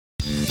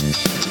This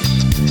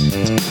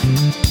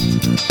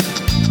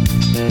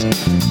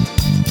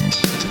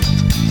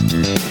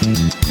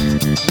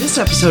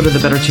episode of the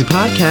Better Two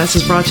podcast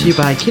is brought to you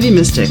by Kitty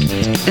Mystic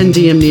and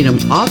DM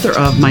Needham, author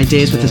of My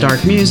Days with the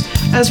Dark Muse,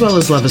 as well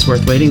as Love is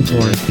Worth Waiting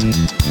For.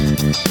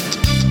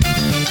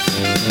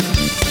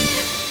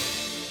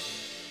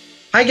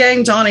 Hi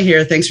gang, Donna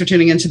here. Thanks for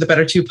tuning into the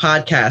Better Two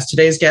podcast.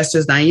 Today's guest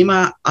is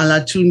Naeema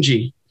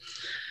Olatunji.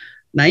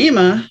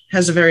 Naeema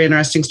has a very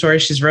interesting story.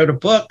 She's wrote a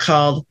book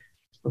called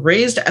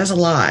Raised as a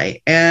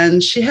Lie,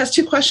 and she has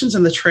two questions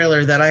in the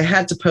trailer that I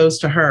had to pose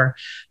to her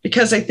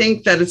because I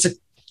think that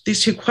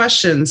these two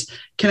questions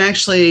can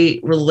actually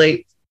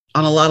relate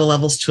on a lot of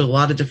levels to a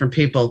lot of different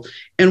people.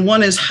 And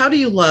one is, how do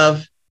you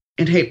love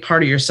and hate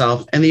part of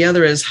yourself? And the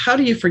other is, how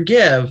do you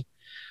forgive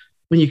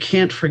when you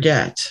can't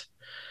forget?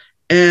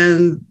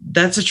 And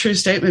that's a true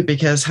statement,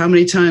 because how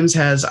many times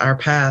has our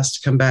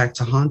past come back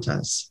to haunt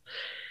us?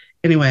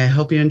 Anyway, I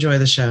hope you enjoy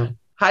the show.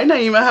 Hi,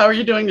 Naeema. How are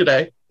you doing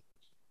today?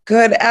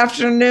 Good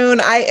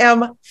afternoon. I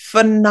am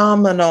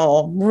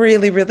phenomenal.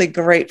 Really, really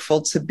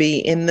grateful to be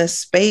in this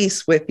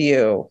space with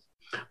you.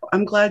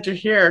 I'm glad you're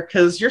here,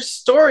 because your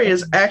story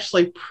is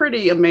actually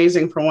pretty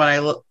amazing. From what I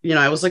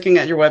was looking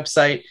at your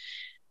website,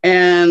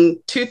 and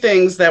two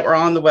things that were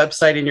on the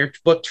website in your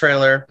book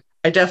trailer,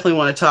 I definitely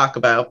want to talk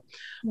about.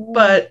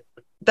 But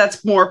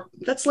that's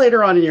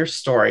later on in your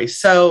story.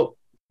 So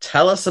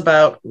tell us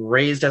about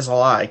Raised as a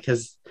Lie,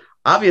 because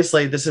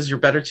obviously this is your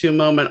Better Two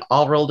moment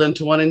all rolled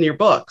into one in your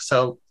book.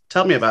 So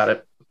tell me about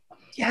it.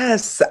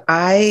 Yes,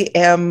 I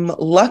am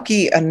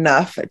lucky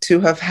enough to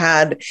have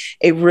had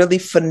a really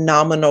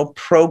phenomenal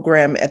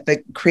program at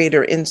the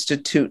Creator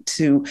Institute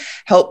to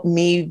help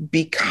me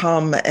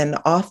become an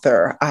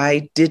author.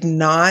 I did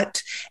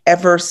not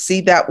ever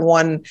see that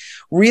one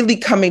really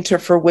coming to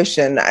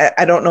fruition.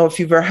 I don't know if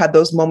you've ever had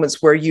those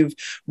moments where you've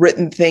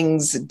written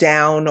things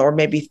down or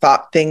maybe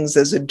thought things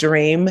as a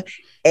dream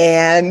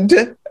and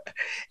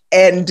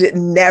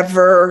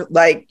never,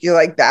 you're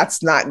like,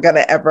 that's not going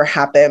to ever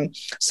happen.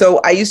 So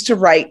I used to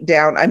write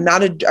down, I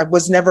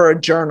was never a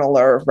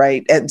journaler,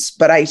 right?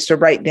 But I used to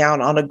write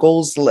down on a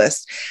goals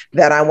list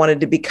that I wanted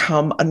to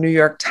become a New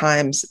York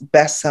Times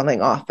bestselling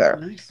author.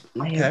 Nice.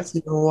 Okay. I have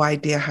no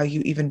idea how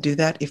you even do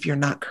that if you're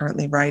not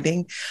currently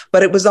writing,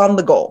 but it was on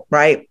the goal,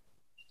 right?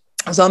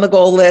 I was on the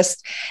goal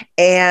list.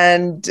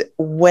 And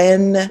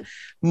when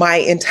my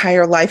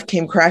entire life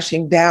came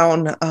crashing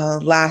down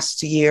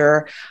last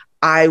year,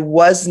 I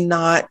was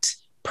not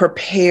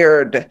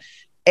prepared,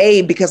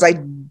 because I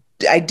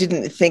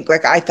didn't think,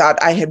 I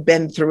thought I had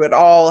been through it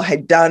all,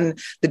 had done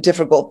the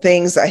difficult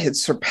things, I had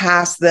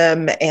surpassed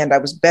them, and I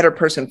was a better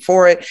person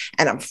for it.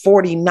 And I'm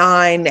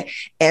 49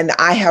 and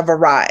I have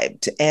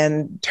arrived.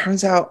 And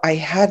turns out I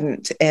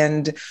hadn't.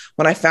 And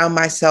when I found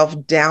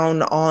myself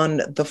down on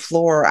the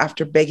floor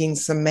after begging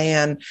some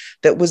man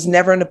that was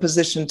never in a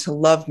position to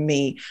love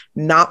me,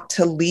 not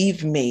to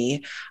leave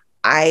me,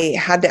 I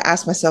had to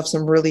ask myself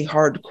some really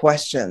hard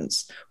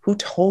questions. Who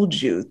told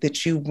you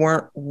that you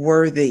weren't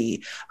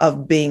worthy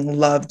of being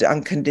loved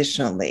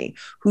unconditionally?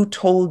 Who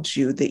told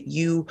you that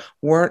you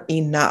weren't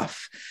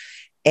enough?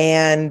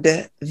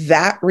 And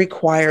that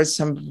requires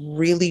some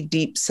really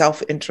deep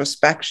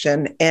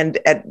self-introspection and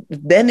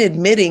then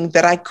admitting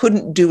that I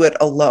couldn't do it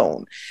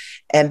alone.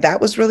 And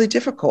that was really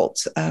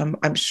difficult.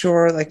 I'm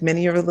sure, like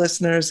many of your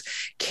listeners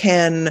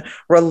can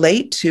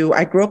relate to,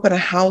 I grew up in a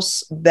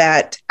house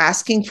that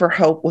asking for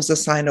help was a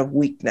sign of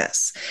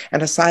weakness.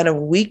 And a sign of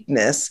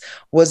weakness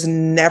was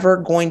never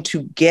going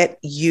to get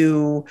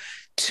you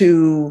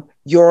to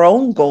your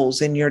own goals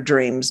and your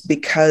dreams,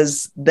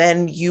 because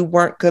then you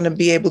weren't going to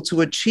be able to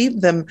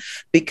achieve them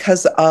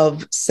because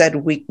of said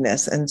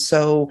weakness. And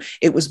so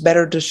it was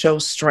better to show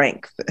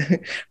strength,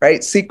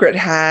 right? Secret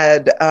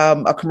had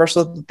a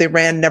commercial that they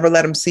ran, "Never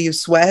Let Them See You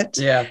Sweat."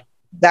 Yeah.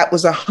 That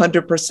was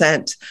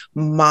 100%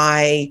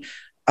 my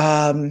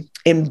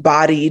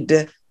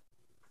embodied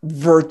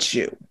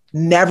virtue.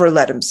 Never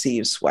let them see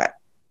you sweat.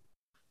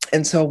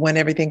 And so when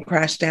everything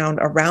crashed down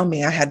around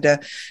me, I had to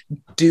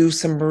do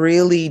some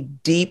really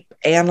deep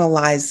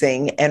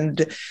analyzing,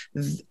 and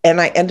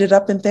I ended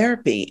up in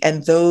therapy.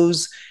 And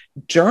those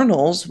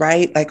journals,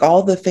 right, like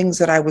all the things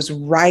that I was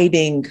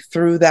writing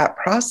through that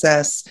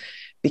process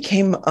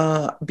became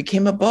a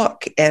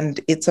book. And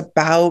it's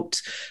about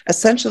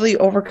essentially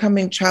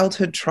overcoming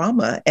childhood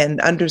trauma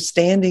and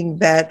understanding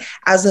that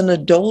as an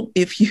adult,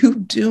 if you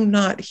do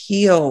not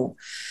heal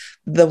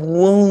the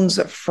wounds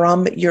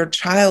from your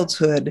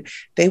childhood,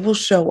 they will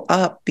show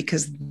up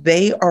because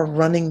they are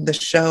running the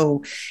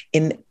show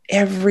in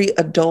every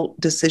adult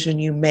decision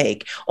you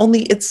make.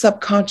 Only it's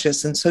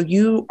subconscious. And so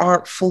you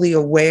aren't fully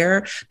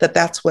aware that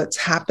that's what's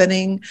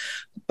happening,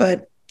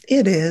 but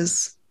it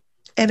is.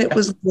 And it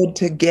was good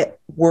to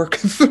work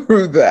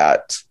through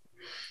that.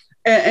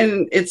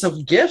 And it's a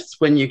gift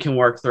when you can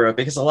work through it,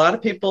 because a lot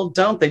of people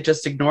don't. They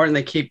just ignore it and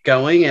they keep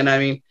going. And I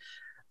mean,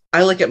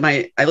 I look at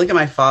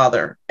my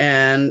father,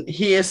 and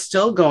he is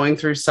still going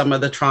through some of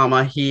the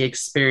trauma he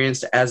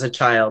experienced as a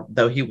child,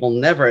 though he will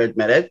never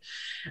admit it.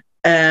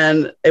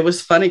 And it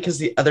was funny because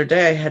the other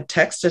day I had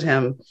texted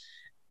him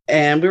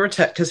and we were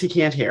because he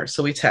can't hear,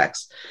 so we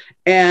text.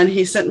 And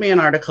he sent me an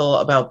article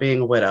about being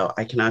a widow.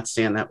 I cannot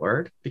stand that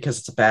word because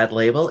it's a bad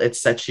label. It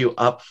sets you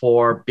up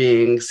for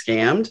being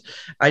scammed.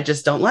 I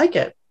just don't like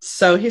it.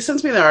 So he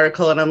sends me the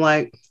article, and I'm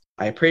like,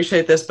 I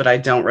appreciate this, but I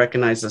don't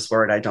recognize this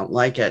word. I don't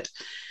like it.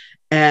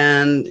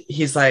 And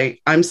he's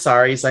like, I'm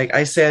sorry. He's like,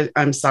 I said,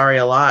 I'm sorry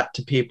a lot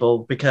to people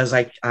because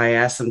I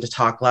asked them to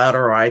talk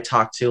louder or I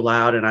talk too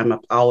loud, and I'm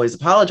always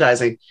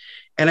apologizing.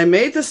 And I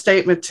made the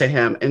statement to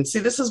him. And see,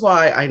 this is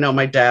why I know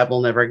my dad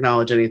will never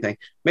acknowledge anything.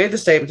 Made the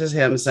statement to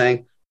him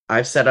saying,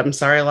 I've said I'm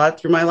sorry a lot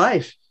through my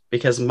life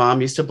because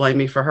mom used to blame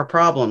me for her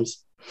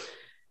problems.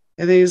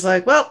 And then he's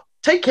like, well,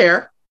 take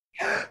care.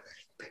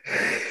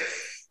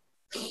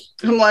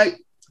 I'm like,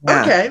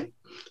 yeah. Okay.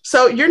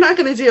 So you're not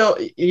going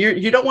to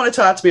you don't want to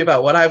talk to me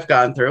about what I've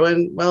gone through.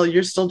 And well,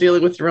 you're still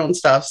dealing with your own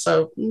stuff.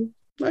 So,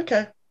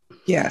 okay.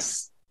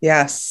 Yes.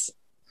 Yes.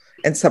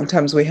 And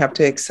sometimes we have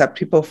to accept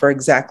people for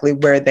exactly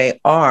where they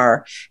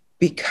are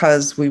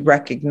because we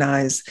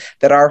recognize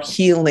that our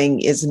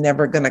healing is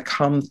never going to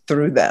come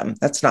through them.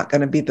 That's not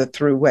going to be the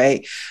through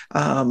way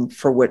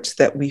for which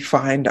that we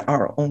find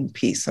our own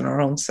peace and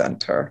our own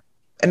center.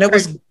 And it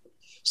was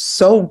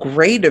so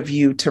great of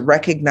you to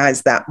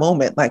recognize that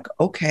moment. Like,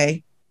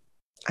 okay,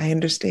 I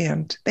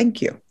understand.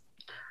 Thank you.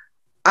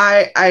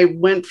 I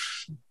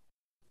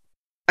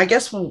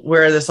guess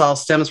where this all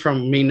stems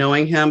from me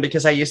knowing him,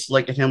 because I used to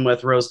look at him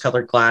with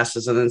rose-colored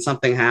glasses, and then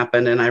something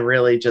happened, and I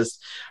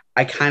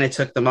kind of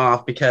took them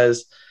off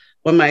because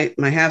when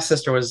my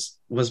half-sister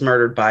was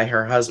murdered by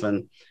her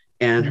husband,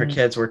 and her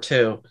kids were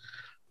too,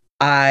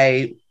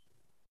 I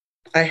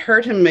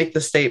heard him make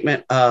the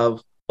statement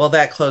of, well,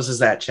 that closes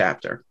that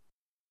chapter.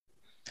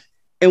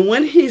 And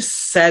when he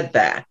said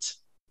that,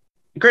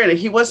 granted,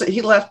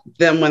 he left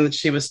them when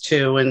she was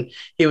 2 and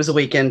he was a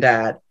weekend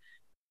dad.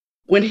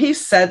 When he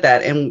said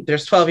that, and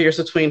there's 12 years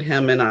between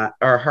him and her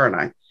and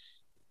I,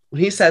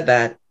 when he said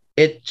that,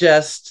 it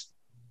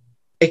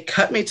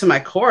cut me to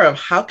my core of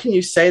how can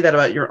you say that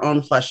about your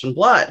own flesh and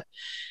blood?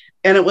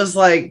 And it was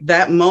like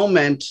that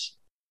moment,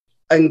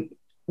 and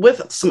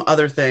with some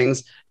other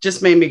things,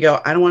 just made me go,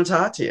 I don't want to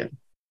talk to you.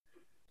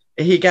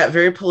 He got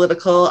very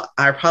political.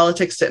 Our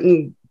politics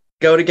didn't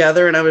go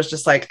together. And I was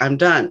just like, I'm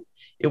done.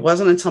 It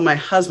wasn't until my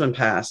husband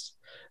passed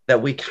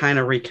that we kind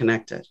of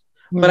reconnected.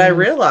 But I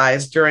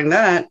realized during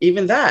that,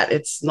 even that,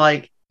 it's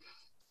like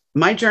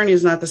my journey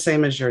is not the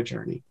same as your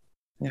journey.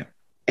 Yeah.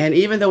 And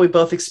even though we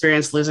both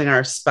experienced losing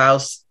our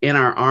spouse in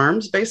our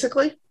arms,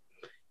 basically,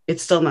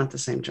 it's still not the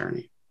same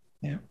journey.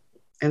 Yeah.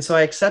 And so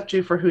I accept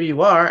you for who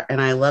you are, and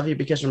I love you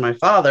because you're my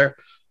father,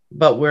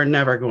 but we're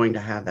never going to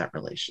have that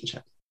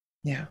relationship.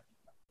 Yeah.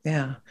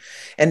 Yeah.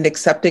 And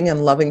accepting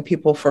and loving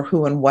people for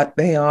who and what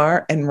they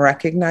are and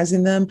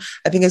recognizing them,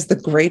 I think is the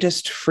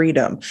greatest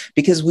freedom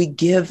because we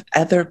give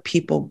other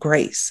people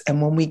grace.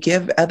 And when we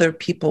give other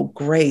people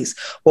grace,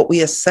 what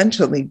we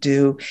essentially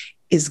do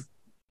is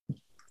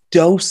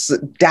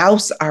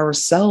douse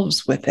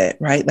ourselves with it,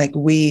 right? Like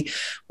we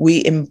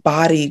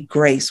embody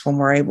grace when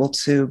we're able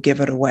to give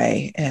it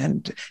away.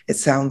 And it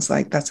sounds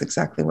like that's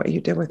exactly what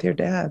you did with your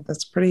dad.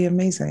 That's pretty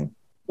amazing.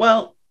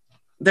 Well,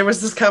 there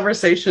was this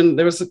conversation,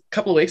 there was a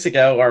couple of weeks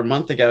ago or a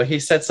month ago, he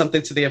said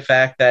something to the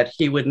effect that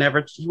he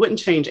wouldn't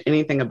change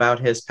anything about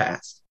his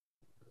past.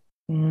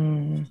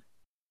 And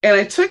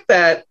I took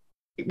that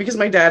because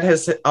my dad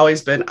has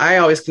always been, I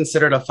always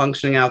considered a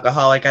functioning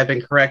alcoholic. I've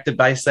been corrected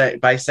by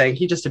saying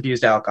he just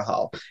abused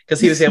alcohol because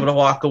he was able to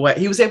walk away.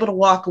 He was able to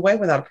walk away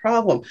without a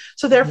problem.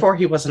 So therefore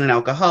he wasn't an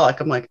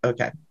alcoholic. I'm like,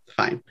 okay,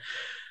 fine.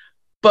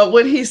 But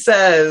when he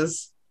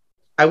says,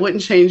 I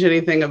wouldn't change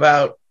anything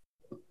about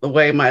the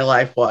way my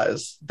life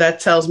was, that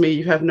tells me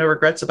you have no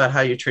regrets about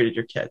how you treated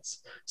your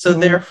kids. So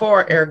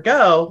therefore,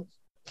 ergo,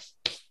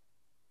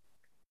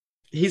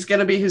 he's going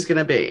to be who's going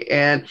to be.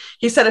 And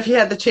he said if he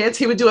had the chance,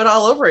 he would do it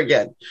all over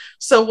again.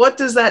 So what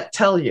does that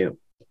tell you?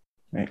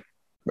 Right.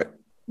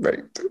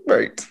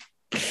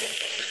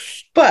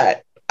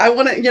 But I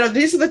want to,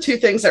 these are the two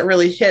things that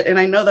really hit. And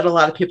I know that a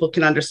lot of people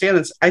can understand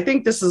this. I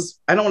think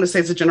I don't want to say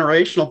it's a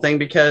generational thing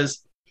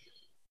because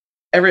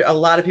a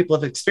lot of people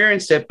have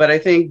experienced it, but I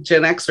think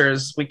Gen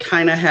Xers, we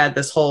kind of had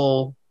this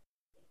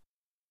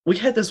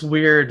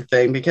weird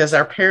thing because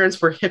our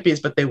parents were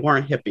hippies, but they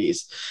weren't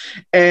hippies.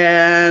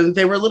 And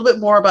they were a little bit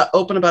more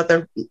open about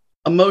their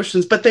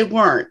emotions, but they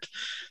weren't.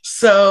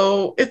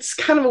 So it's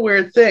kind of a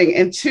weird thing.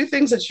 And two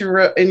things that you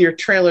wrote in your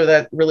trailer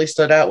that really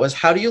stood out was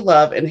how do you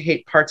love and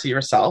hate parts of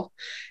yourself?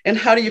 And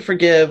how do you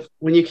forgive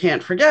when you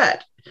can't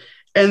forget?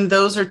 And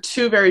those are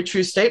two very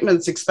true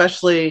statements,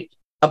 especially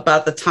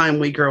about the time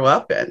we grew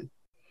up in.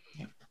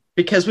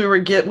 Because we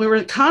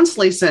were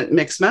constantly sent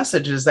mixed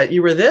messages that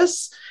you were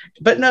this,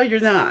 but no, you're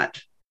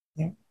not.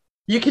 Yeah.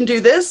 You can do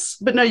this,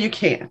 but no, you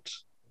can't.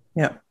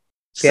 Yeah.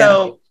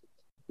 So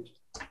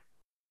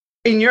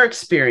in your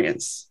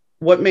experience,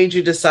 what made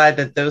you decide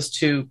that those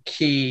two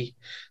key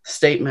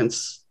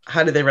statements,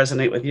 how did they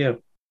resonate with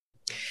you?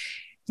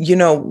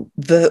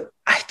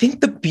 I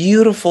think the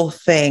beautiful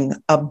thing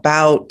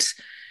about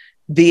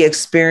the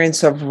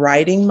experience of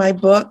writing my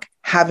book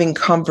having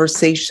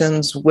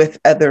conversations with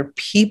other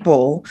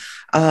people,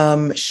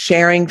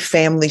 sharing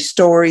family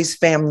stories,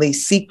 family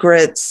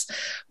secrets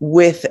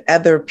with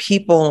other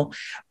people,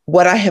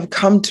 what I have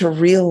come to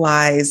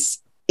realize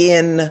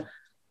in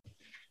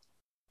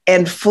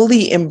and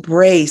fully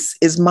embrace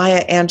is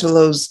Maya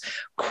Angelou's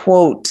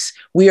quote,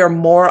 "We are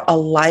more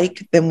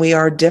alike than we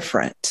are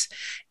different."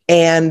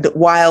 And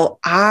while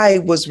I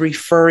was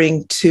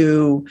referring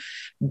to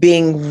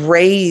being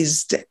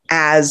raised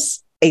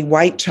as a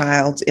white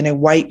child in a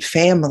white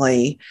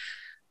family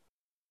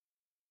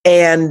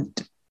and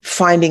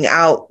finding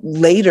out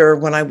later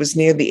when I was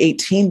nearly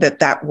 18 that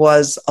that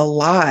was a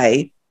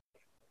lie,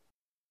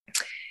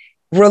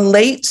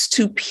 relates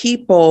to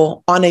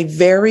people on a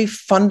very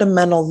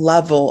fundamental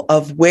level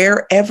of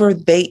wherever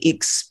they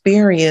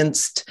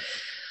experienced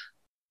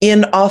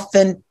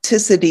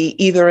inauthenticity,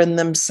 either in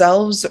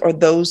themselves or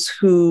those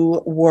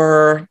who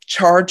were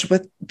charged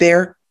with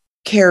their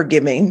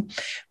caregiving,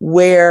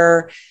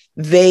 where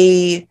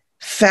they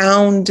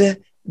found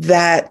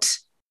that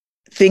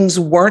things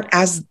weren't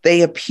as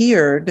they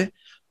appeared,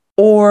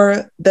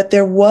 or that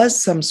there was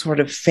some sort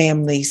of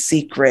family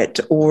secret,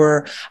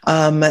 or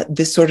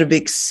this sort of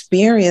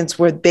experience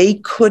where they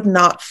could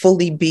not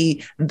fully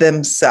be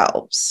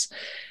themselves.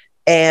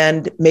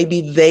 And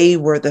maybe they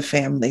were the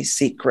family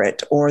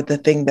secret, or the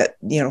thing that,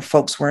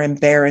 folks were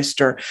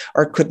embarrassed or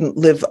couldn't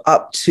live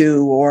up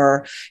to,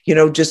 or,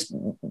 just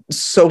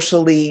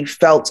socially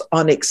felt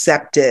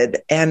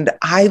unaccepted. And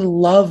I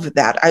love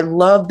that. I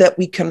love that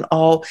we can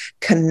all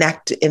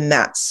connect in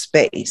that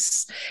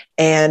space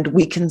and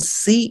we can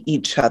see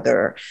each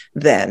other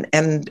then.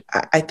 And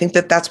I think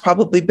that that's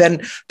probably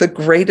been the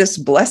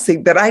greatest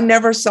blessing that I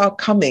never saw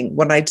coming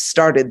when I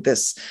started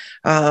this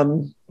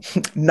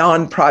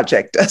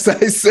non-project, as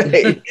I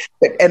say,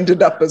 that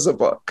ended up as a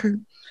book.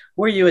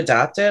 Were you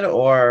adopted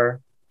or?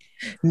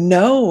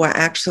 No,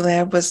 actually,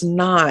 I was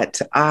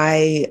not.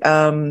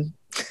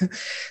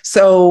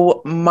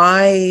 So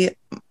my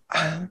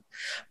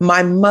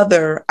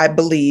mother, I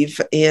believe,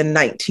 in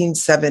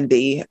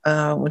 1970,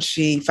 when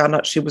she found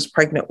out she was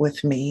pregnant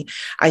with me,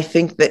 I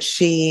think that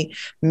she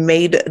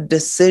made a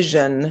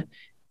decision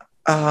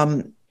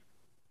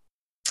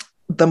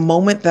the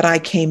moment that I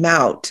came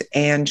out,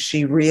 and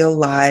she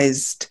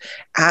realized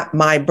at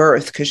my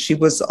birth, because she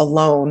was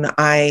alone,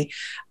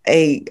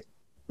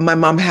 my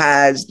mom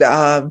had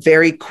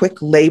very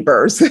quick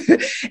labors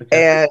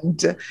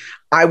and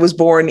I was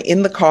born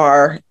in the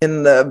car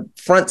in the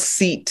front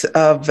seat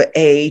of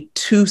a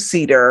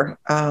two-seater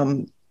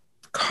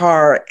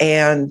car,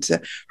 and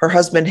her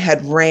husband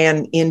had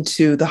ran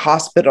into the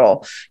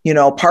hospital,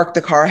 parked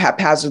the car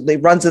haphazardly,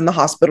 runs in the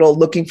hospital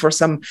looking for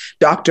some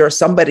doctor or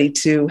somebody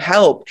to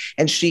help.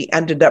 And she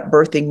ended up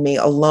birthing me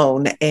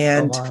alone.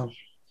 And oh, wow.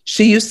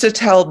 She used to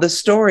tell the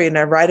story, and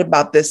I write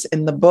about this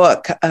in the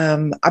book,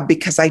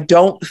 because I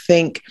don't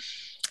think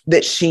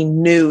that she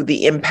knew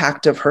the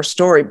impact of her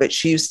story, but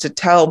she used to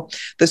tell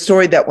the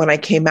story that when I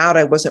came out,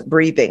 I wasn't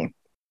breathing.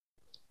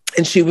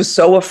 And she was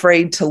so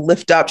afraid to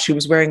lift up. She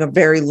was wearing a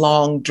very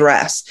long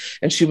dress,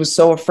 and she was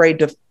so afraid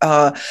to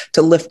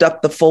lift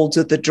up the folds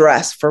of the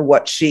dress for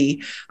what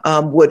she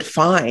would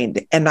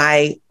find. And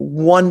I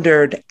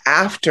wondered,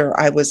 after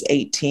I was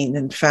 18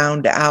 and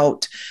found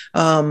out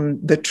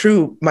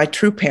my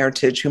true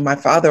parentage, who my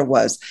father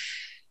was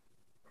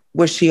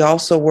she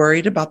also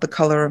worried about the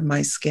color of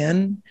my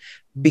skin?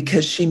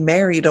 Because she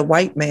married a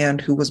white man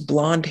who was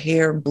blonde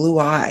hair, blue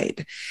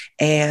eyed,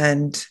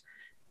 and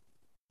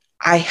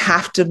I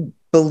have to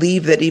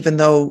believe that even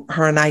though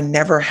her and I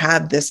never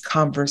had this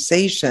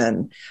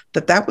conversation,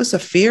 that was a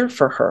fear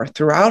for her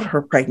throughout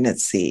her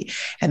pregnancy.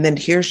 And then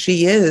here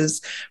she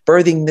is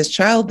birthing this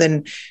child.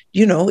 And,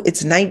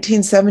 it's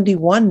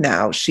 1971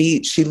 now.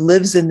 She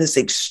lives in this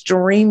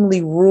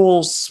extremely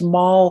rural,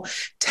 small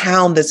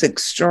town that's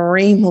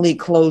extremely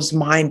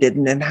closed-minded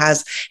and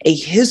has a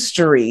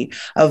history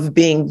of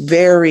being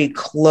very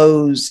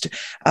closed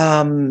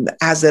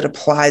as it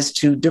applies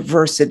to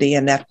diversity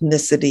and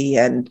ethnicity.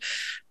 And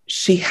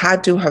she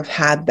had to have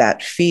had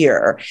that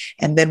fear.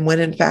 And then when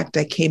in fact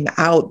I came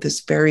out,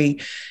 this very,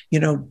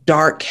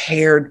 dark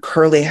haired,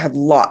 curly, had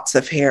lots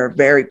of hair,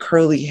 very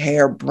curly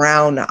hair,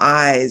 brown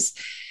eyes,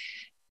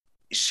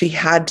 she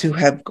had to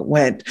have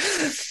went,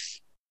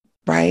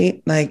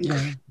 right? Like,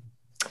 yeah.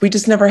 We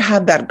just never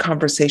had that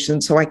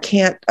conversation. So I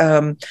can't,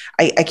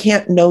 I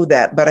can't know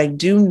that, but I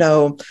do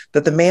know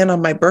that the man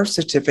on my birth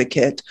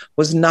certificate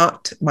was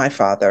not my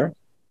father.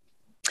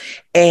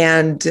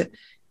 And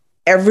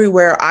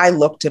everywhere I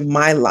looked in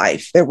my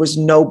life, there was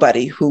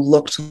nobody who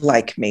looked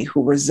like me,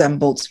 who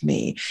resembled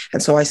me.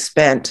 And so I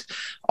spent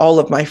all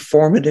of my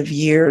formative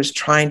years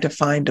trying to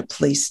find a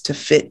place to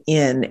fit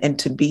in and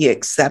to be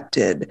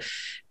accepted.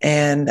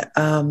 And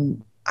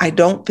I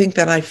don't think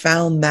that I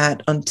found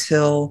that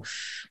until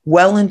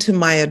well into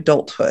my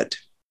adulthood.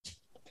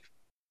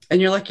 And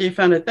you're lucky you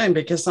found it then,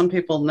 because some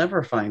people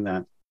never find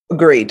that.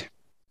 Agreed.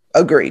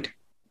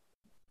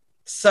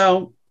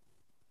 So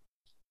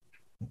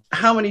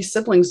how many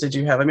siblings did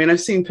you have? I mean,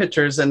 I've seen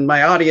pictures and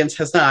my audience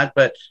has not,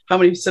 but how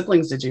many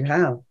siblings did you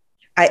have?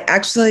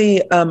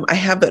 I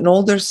have an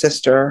older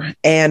sister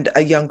and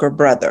a younger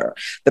brother.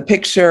 The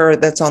picture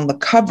that's on the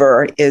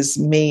cover is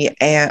me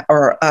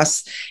or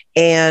us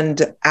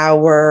and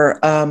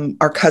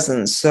our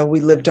cousins. So we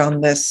lived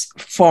on this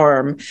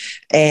farm,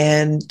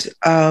 and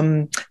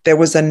there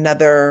was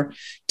another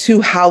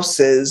two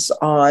houses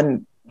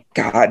on,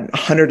 God,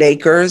 100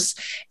 acres.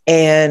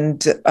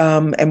 And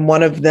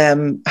one of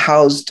them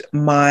housed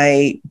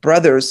my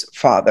brother's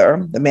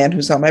father, the man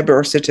who's on my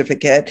birth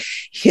certificate,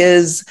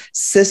 his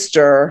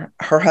sister,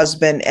 her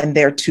husband, and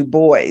their two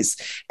boys.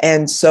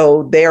 And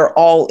so they're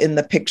all in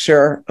the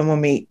picture. And when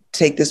we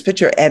take this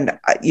picture, and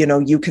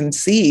you can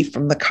see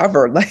from the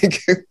cover,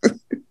 like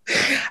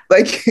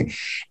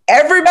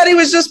everybody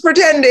was just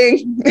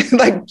pretending.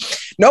 Like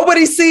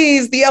nobody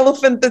sees the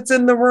elephant that's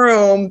in the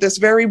room, this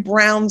very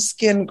brown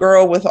skinned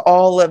girl with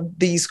all of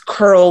these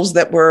curls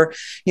that were,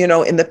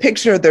 in the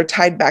picture, they're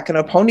tied back in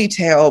a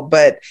ponytail.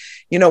 But,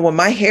 when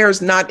my hair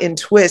is not in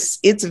twists,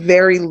 it's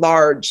very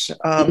large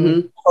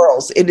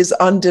curls. It is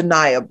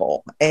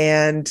undeniable.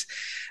 And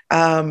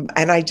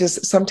I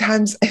just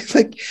sometimes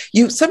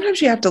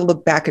sometimes you have to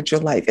look back at your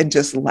life and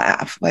just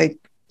laugh. Like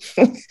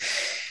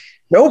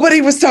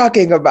nobody was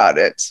talking about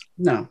it.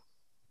 No.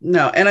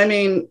 And I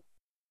mean,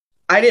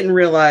 I didn't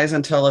realize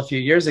until a few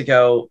years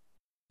ago,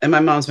 and my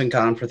mom's been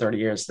gone for 30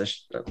 years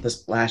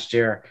this last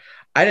year.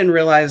 I didn't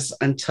realize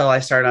until I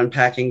started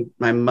unpacking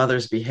my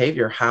mother's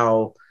behavior,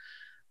 how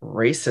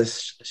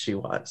racist she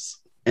was.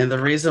 And the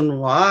reason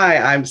why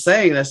I'm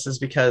saying this is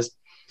because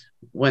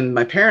when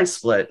my parents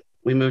split,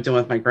 we moved in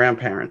with my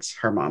grandparents,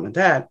 her mom and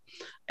dad,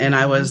 and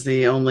I was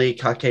the only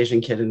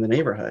Caucasian kid in the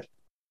neighborhood.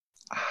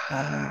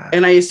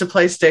 And I used to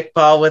play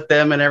stickball with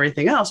them and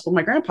everything else. Well,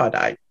 my grandpa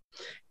died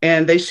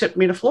and they shipped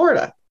me to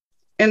Florida.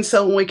 And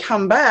so when we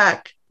come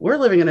back, we're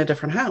living in a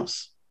different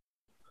house.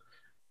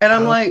 And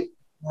I'm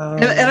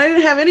and I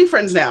didn't have any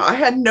friends now. I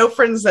had no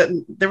friends,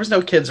 there was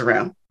no kids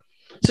around.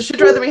 So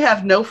she'd rather me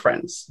have no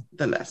friends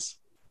than this.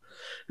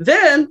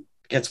 Then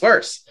it gets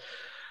worse.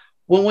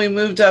 When we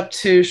moved up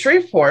to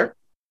Shreveport,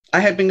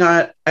 I had been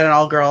at an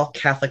all-girl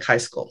Catholic high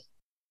school.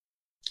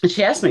 And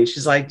she asked me,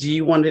 she's like, do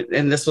you want to,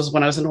 and this was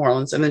when I was in New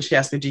Orleans. And then she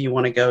asked me, do you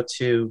want to go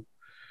to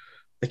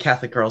the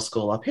Catholic girls'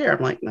 school up here?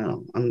 I'm like,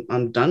 no,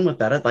 I'm done with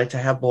that. I'd like to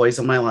have boys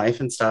in my life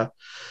and stuff.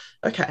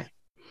 Okay.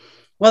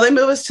 Well, they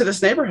move us to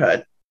this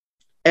neighborhood,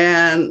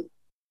 and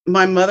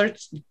my mother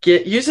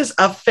uses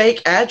a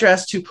fake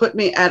address to put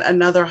me at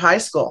another high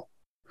school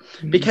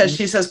because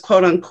she says,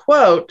 quote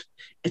unquote,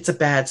 it's a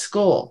bad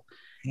school.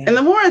 Yeah. And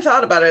the more I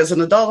thought about it as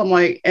an adult, I'm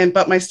like,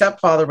 but my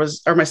stepbrother was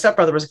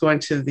going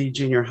to the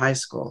junior high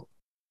school,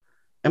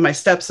 and my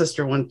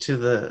stepsister went to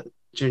the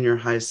junior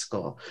high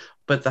school,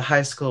 but the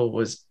high school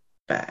was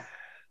bad.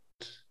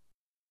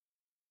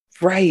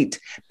 Right.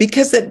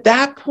 Because at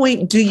that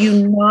point, do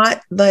you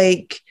not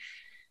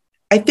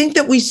I think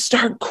that we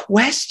start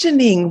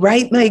questioning,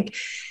 right? Like,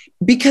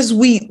 because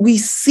we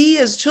see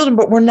as children,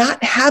 but we're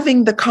not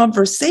having the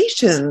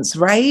conversations,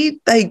 right?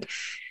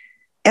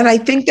 And I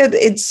think that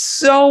it's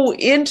so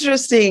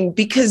interesting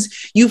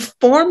because you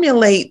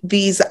formulate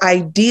these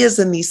ideas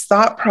and these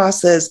thought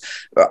process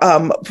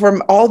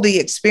from all the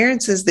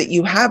experiences that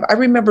you have. I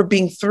remember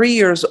being 3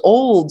 years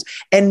old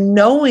and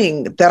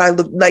knowing that I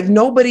looked like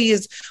nobody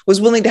was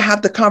willing to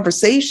have the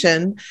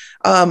conversation.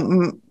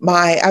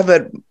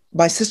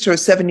 My sister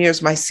is 7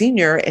 years my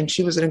senior, and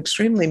she was an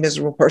extremely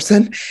miserable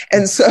person.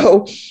 And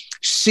so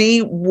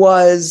she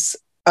was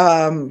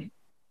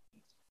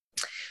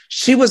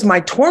my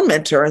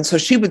tormentor. And so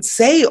she would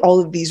say all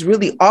of these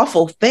really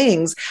awful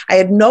things. I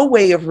had no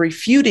way of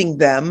refuting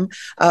them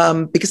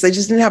because I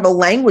just didn't have a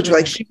language.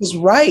 Like, she was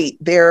right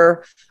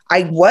there.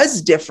 I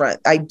was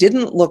different. I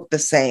didn't look the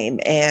same.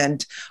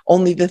 And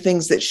only the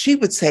things that she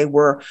would say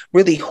were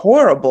really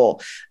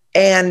horrible.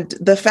 And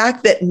the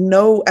fact that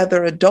no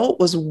other adult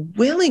was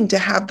willing to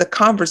have the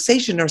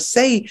conversation or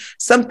say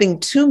something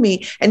to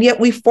me, and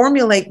yet we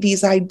formulate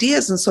these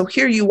ideas. And so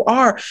here you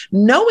are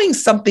knowing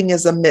something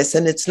is amiss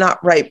and it's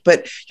not right,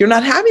 but you're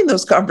not having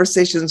those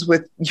conversations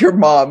with your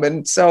mom.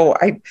 And so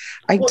I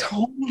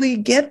totally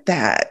get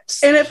that.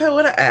 And if I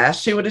would have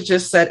asked, she would have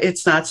just said,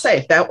 it's not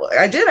safe. That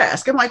I did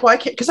ask. I'm like, why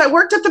can't, because I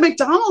worked at the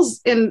McDonald's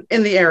in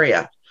the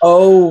area.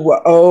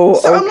 Oh,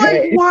 so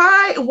okay. I'm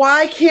like,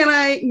 why can't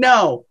I?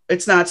 No,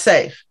 it's not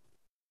safe.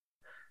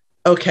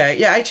 Okay.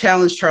 Yeah. I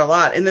challenged her a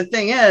lot. And the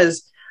thing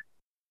is,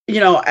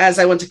 as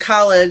I went to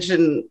college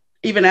and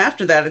even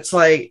after that, it's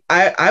like,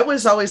 I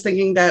was always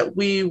thinking that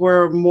we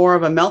were more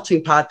of a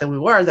melting pot than we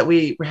were, that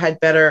we had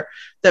better,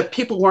 that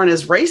people weren't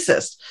as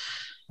racist.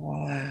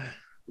 Wow.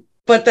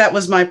 But that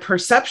was my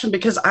perception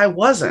because I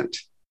wasn't.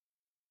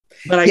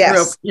 But I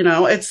grew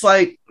up, it's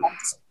like,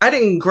 I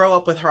didn't grow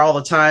up with her all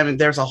the time. And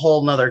there's a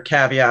whole nother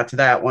caveat to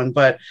that one.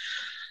 But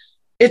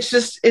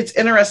it's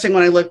interesting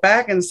when I look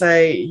back and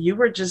say, you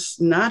were just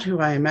not who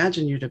I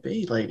imagined you to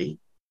be, lady.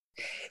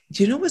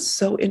 Do you know what's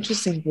so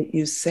interesting that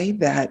you say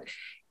that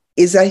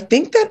is I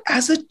think that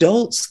as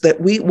adults that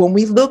when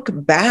we look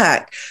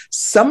back,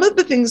 some of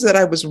the things that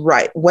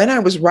when I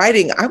was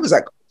writing, I was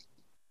like,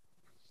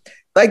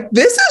 Like,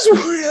 this is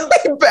really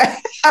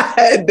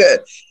bad.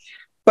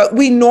 But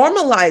we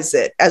normalize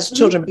it as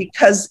children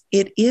because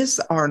it is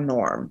our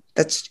norm.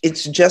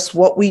 It's just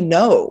what we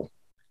know.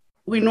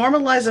 We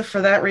normalize it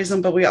for that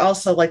reason, but we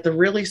also, like the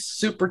really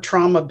super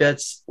trauma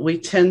bits, we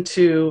tend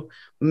to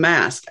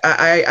mask.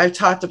 I've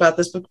talked about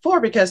this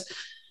before because,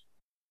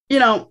 you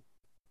know,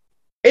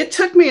 it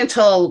took me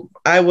until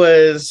I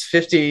was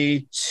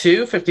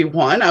 52,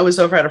 51. I was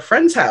over at a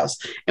friend's house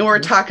and we were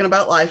talking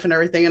about life and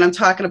everything. And I'm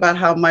talking about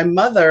how my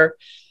mother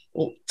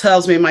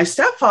tells me my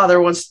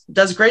stepfather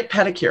does great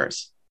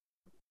pedicures.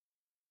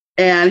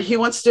 And he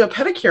wants to do a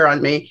pedicure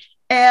on me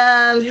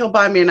and he'll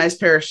buy me a nice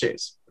pair of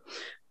shoes.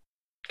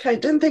 Okay,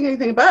 didn't think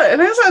anything about it.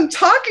 And as I'm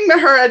talking to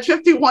her at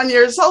 51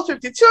 years old,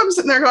 52, I'm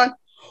sitting there going,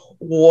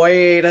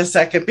 wait a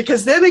second,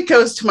 because then it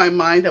goes to my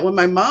mind that when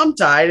my mom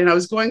died and I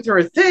was going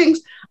through her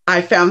things,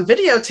 I found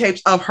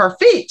videotapes of her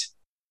feet.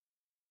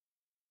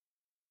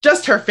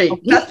 Just her feet,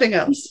 nothing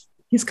else.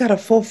 He's got a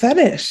full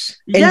fetish.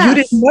 And yes. You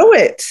didn't know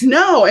it.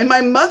 No, and my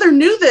mother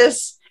knew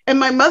this. And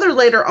my mother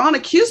later on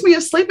accused me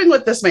of sleeping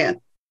with this man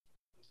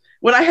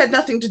when I had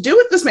nothing to do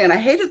with this man. I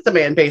hated the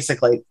man,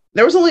 basically.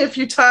 There was only a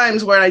few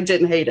times where I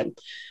didn't hate him.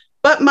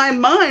 But my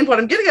mind, what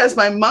I'm getting at is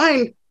my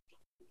mind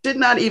did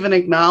not even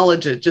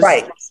acknowledge it. Just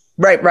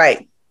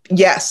Right.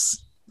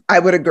 Yes, I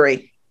would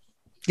agree.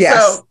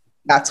 Yes, so,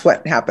 that's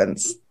what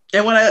happens.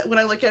 And when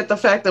I look at the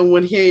fact that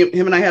when him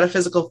and I had a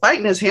physical fight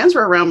and his hands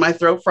were around my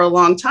throat for a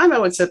long time, I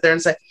would sit there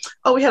and say,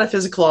 oh, we had a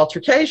physical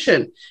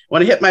altercation.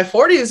 When I hit my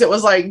 40s, it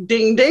was like,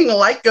 ding, ding, a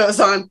light goes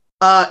on.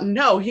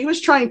 No, he was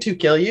trying to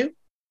kill you.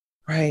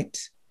 Right.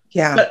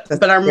 Yeah.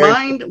 But our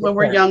mind, when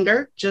we're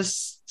younger,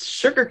 just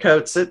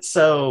sugarcoats it.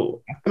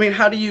 So, I mean,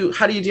 how do you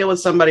deal with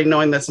somebody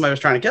knowing that somebody was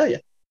trying to kill you?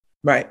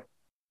 Right.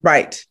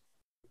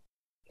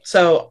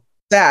 So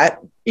that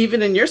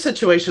even in your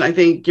situation, I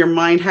think your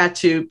mind had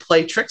to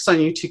play tricks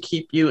on you to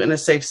keep you in a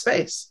safe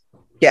space.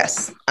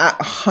 Yes, I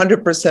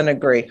 100%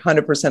 agree.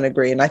 100%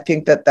 agree. And I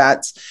think that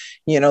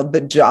that's,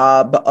 the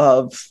job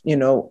of,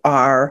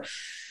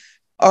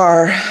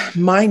 our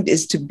mind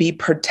is to be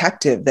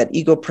protective, that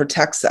ego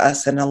protects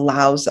us and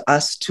allows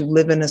us to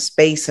live in a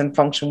space and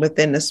function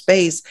within a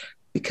space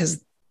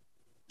because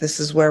this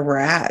is where we're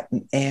at.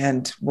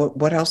 And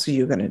what else are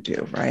you going to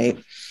do? Right.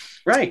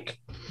 Right.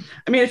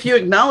 I mean, if you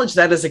acknowledge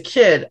that as a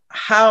kid,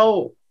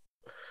 how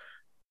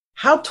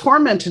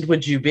tormented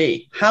would you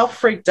be? How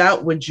freaked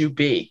out would you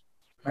be?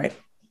 Right.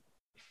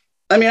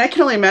 I mean, I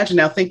can only imagine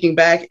now thinking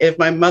back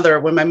when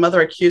my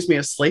mother accused me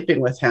of sleeping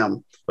with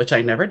him, which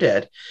I never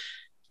did,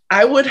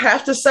 I would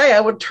have to say,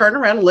 I would turn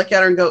around and look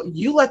at her and go,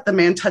 you let the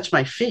man touch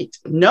my feet,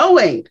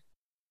 knowing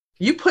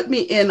you put me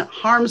in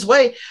harm's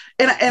way.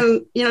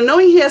 And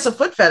knowing he has a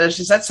foot fetish,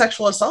 is that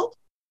sexual assault?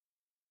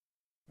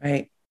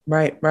 Right.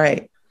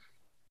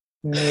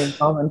 You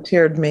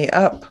volunteered me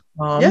up,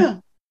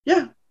 Mom.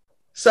 Yeah.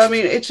 So, I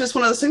mean, it's just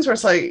one of those things where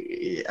it's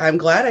like, I'm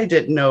glad I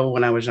didn't know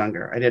when I was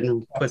younger. I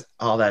didn't put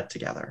all that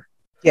together.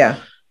 Yeah,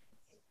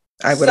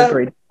 I would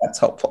agree. That's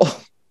helpful.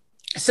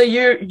 So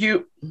you're a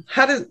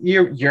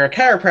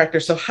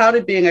chiropractor. So how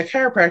did being a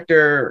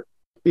chiropractor,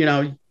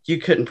 you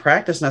couldn't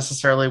practice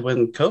necessarily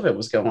when COVID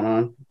was going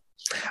on?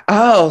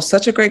 Oh,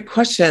 such a great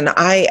question.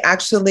 I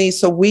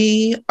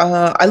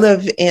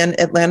live in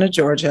Atlanta,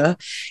 Georgia,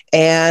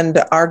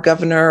 and our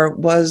governor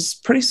was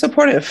pretty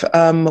supportive.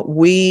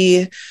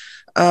 We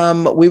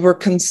were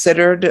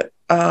considered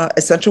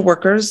essential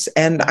workers,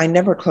 and I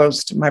never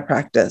closed my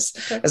practice.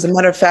 Okay. As a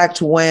matter of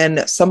fact,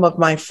 when some of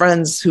my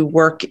friends who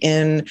work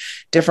in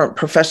different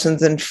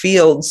professions and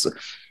fields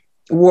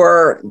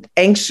were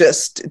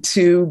anxious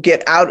to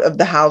get out of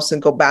the house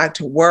and go back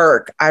to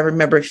work, I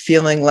remember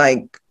feeling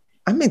like,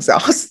 I'm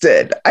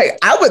exhausted.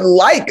 I would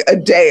like a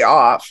day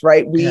off,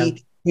 right?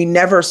 We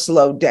never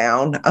slowed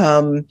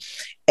down.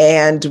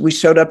 And we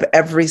showed up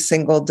every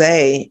single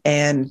day.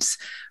 And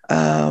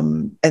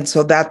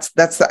so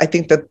that's I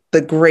think that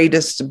the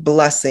greatest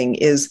blessing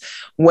is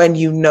when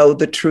you know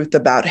the truth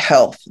about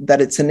health,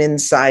 that it's an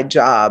inside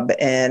job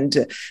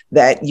and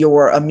that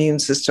your immune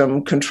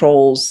system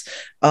controls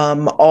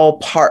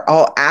all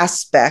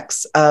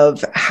aspects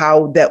of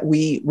how that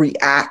we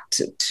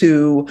react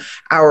to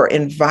our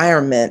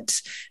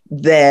environment.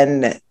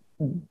 Then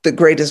the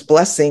greatest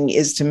blessing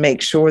is to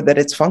make sure that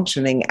it's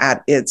functioning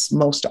at its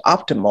most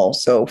optimal.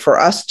 So for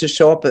us to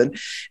show up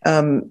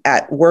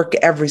at work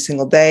every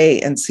single day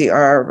and see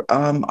our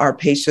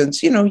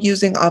patients,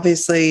 using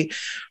obviously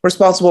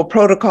responsible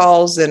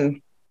protocols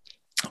and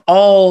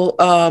all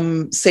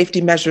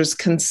safety measures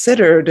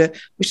considered,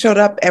 we showed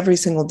up every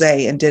single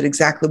day and did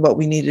exactly what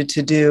we needed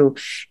to do.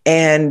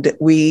 And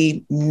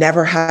we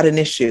never had an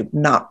issue,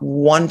 not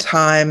one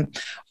time.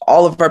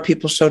 All of our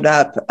people showed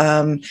up,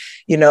 and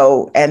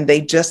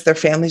their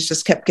families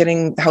just kept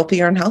getting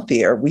healthier and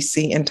healthier. We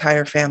see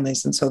entire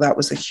families. And so that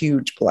was a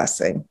huge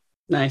blessing.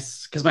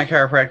 Nice. Because my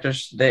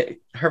chiropractor,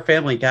 her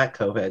family got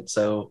COVID.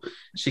 So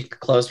she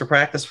closed her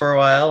practice for a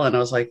while. And I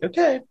was like,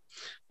 okay,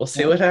 we'll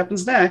see what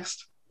happens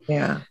next.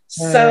 Yeah.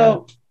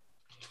 So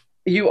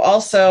you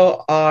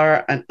also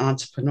are an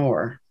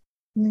entrepreneur.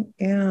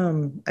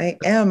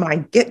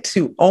 I get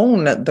to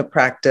own the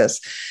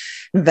practice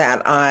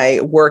that I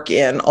work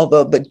in,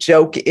 although the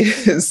joke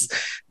is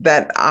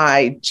that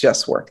I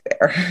just work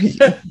there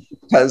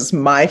because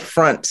my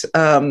front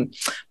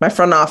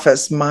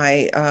office,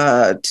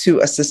 my two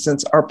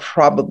assistants are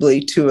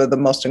probably two of the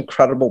most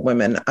incredible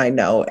women I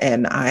know,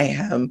 and I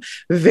am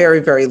very,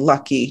 very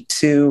lucky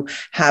to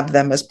have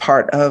them as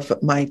part of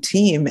my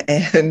team.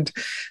 And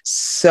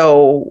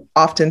so,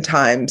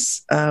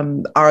 oftentimes,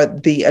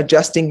 the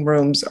adjusting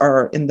rooms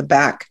are in the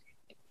back,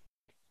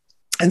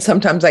 and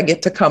sometimes I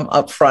get to come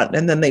up front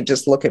and then they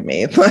just look at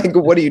me like,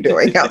 what are you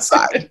doing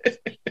outside?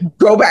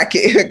 Go back,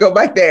 go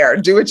back there,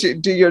 do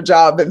your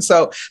job. And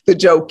so the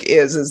joke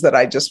is that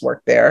I just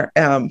work there.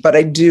 But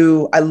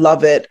I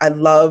love it. I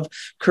love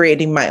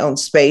creating my own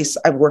space.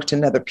 I've worked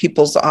in other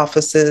people's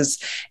offices,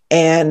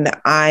 and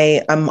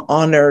I am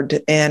honored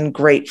and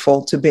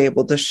grateful to be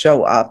able to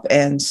show up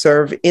and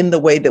serve in the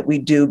way that we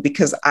do,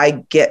 because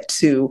I get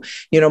to,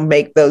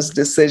 make those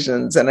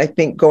decisions. And I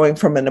think going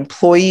from an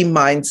employee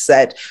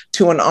mindset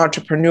to an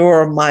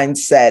entrepreneur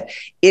mindset,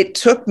 it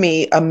took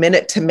me a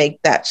minute to make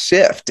that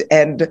shift.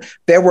 And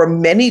there were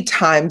many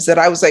times that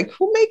I was like,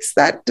 who makes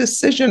that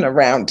decision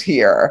around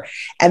here?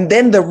 And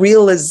then the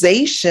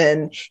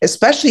realization,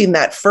 especially in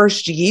that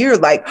first year,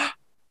 like,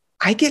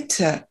 I get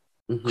to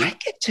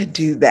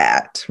do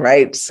that,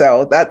 right?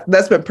 So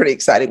that's been pretty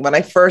exciting. When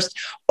I first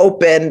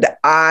opened,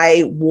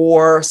 I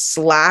wore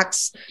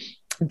slacks,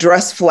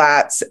 dress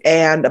flats,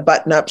 and a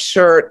button-up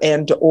shirt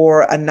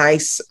or a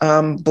nice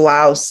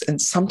blouse, and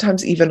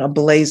sometimes even a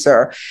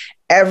blazer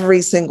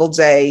every single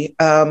day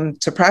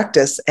to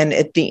practice. And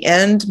at the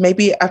end,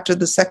 maybe after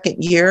the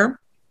second year,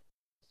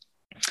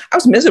 I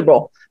was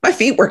miserable. My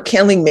feet were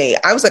killing me.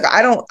 I was like,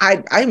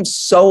 I'm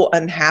so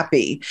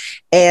unhappy.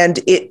 And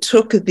it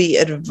took the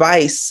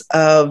advice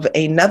of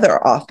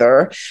another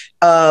author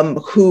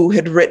who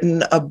had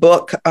written a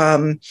book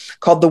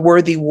called The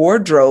Worthy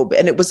Wardrobe.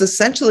 And it was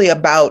essentially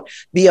about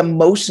the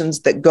emotions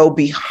that go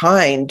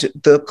behind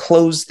the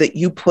clothes that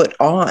you put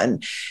on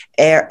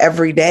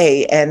every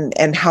day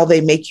and how they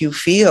make you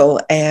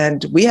feel.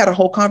 And we had a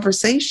whole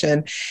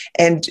conversation.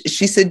 And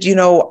she said,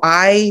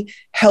 I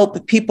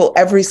help people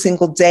every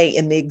single day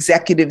in the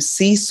executive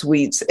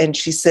C-suites. And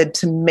she said,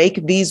 to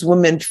make these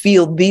women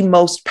feel the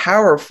most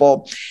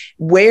powerful,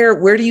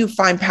 where do you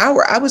find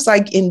power? I was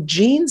like, in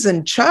jeans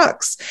and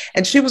chucks.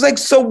 And she was like,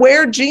 so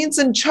wear jeans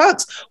and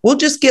chucks. We'll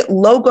just get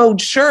logoed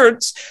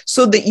shirts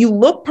so that you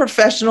look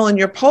professional in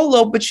your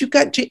polo, but you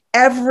got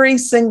every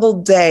single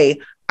day.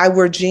 I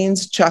wear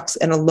jeans, chucks,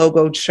 and a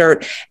logoed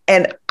shirt.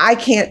 And I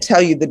can't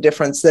tell you the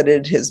difference that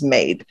it has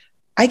made.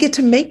 I get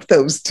to make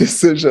those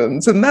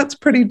decisions, and that's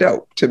pretty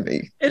dope to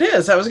me. It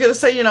is. I was going to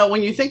say,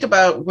 when you think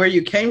about where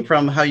you came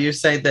from, how you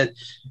say that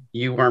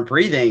you weren't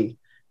breathing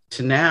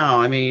to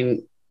now, I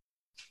mean,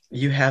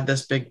 you have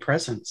this big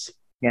presence.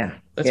 Yeah.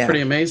 That's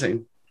pretty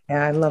amazing.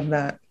 Yeah, I love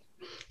that.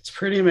 It's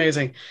pretty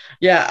amazing.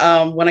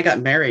 Yeah. When I got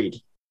married,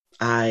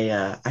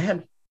 I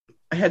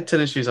had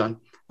tennis shoes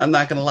on. I'm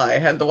not going to lie. I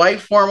had the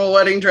white formal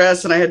wedding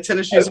dress and I had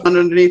tennis shoes on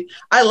underneath.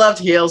 I loved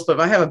heels,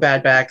 but I have a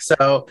bad back,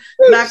 so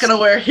I'm not going to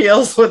wear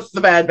heels with the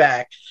bad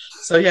back.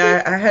 So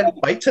yeah, I had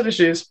white tennis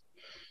shoes.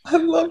 I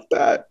love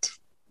that.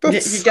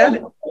 You got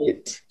to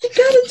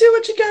do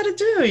what you got to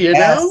do, you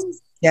know?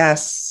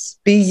 Yes.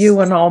 Be you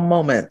in all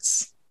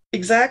moments.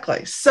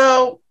 Exactly.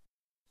 So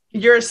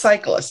you're a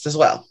cyclist as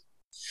well.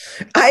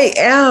 I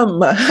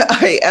am.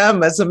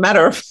 As a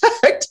matter of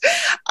fact,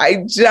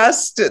 I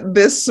just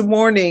this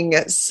morning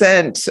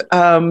sent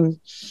out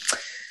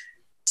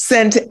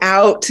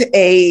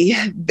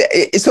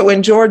so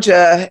in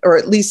Georgia, or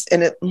at least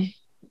in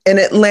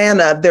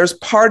Atlanta, there's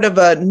part of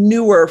a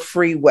newer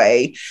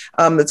freeway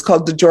that's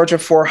called the Georgia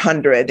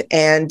 400.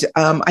 And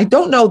I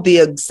don't know the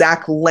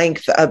exact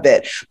length of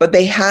it, but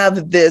they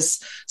have this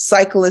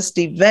cyclist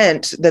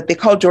event that they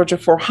call Georgia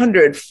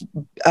 400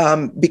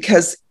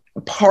 because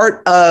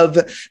part of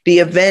the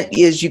event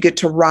is you get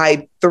to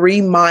ride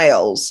 3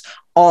 miles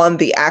on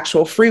the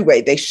actual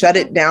freeway. They shut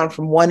it down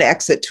from one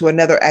exit to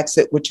another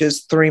exit, which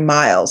is 3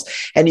 miles.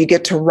 And you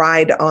get to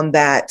ride on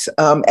that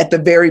at the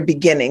very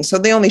beginning. So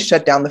they only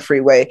shut down the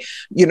freeway,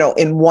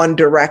 in one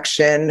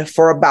direction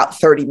for about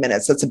 30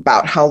 minutes. That's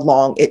about how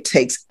long it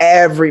takes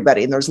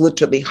everybody. And there's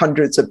literally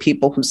hundreds of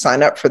people who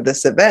sign up for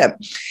this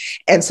event.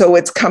 And so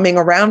it's coming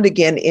around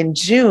again in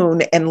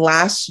June. And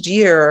last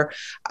year,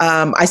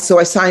 I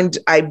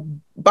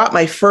bought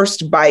my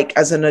first bike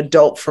as an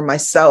adult for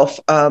myself,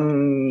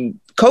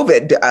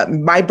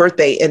 COVID, my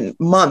birthday in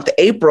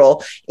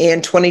April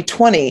in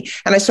 2020.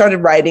 And I started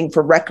riding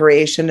for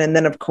recreation. And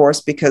then, of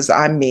course, because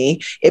I'm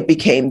me, it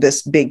became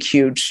this big,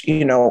 huge,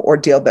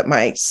 ordeal that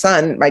my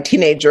son, my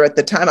teenager at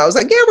the time, I was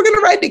like, yeah, we're going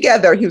to ride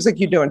together. He was like,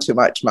 you're doing too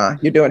much, Ma.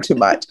 You're doing too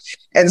much.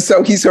 And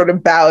so he sort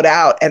of bowed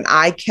out and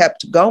I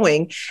kept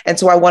going. And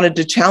so I wanted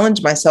to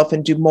challenge myself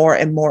and do more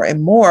and more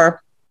and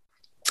more.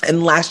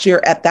 And last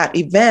year at that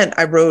event,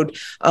 I rode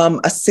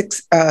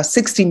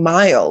 60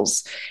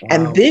 miles. Wow.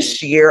 And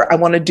this year, I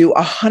want to do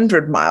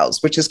 100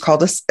 miles, which is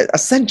called a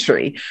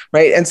century,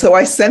 right? And so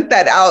I sent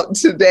that out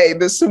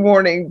this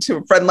morning to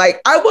a friend,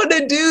 like, I want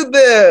to do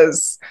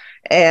this.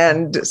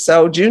 And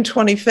so June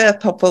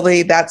 25th,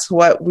 hopefully that's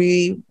what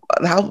we'll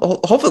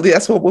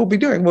be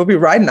doing. We'll be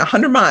riding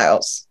 100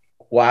 miles.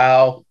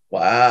 Wow.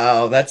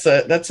 That's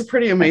a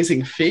pretty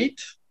amazing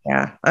feat.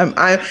 Yeah,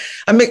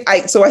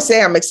 so I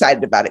say I'm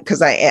excited about it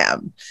because I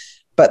am,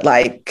 but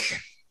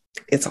like,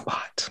 it's a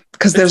lot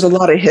because there's a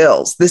lot of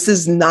hills. This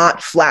is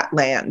not flat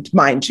land,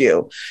 mind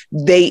you.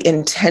 They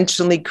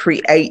intentionally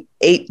create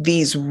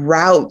these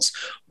routes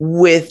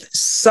with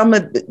some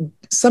of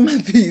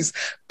these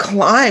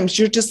climbs.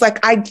 You're just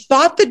like, I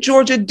thought that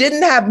Georgia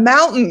didn't have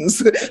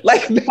mountains.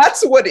 Like,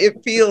 that's what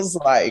it feels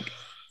like.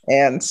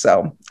 And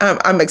so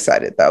I'm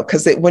excited though,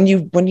 because when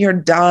you're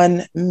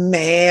done,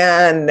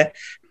 man,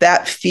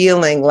 that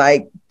feeling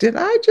like, did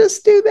I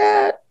just do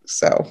that?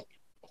 So excited.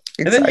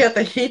 And then you have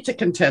the heat to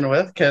contend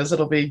with because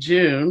it'll be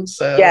June.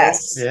 So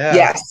yes.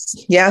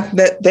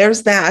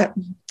 There's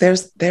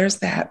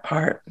that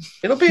part.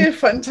 It'll be a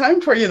fun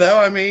time for you though.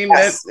 I mean,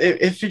 yes.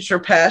 If it's your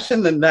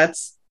passion, then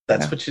that's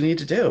what you need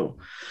to do.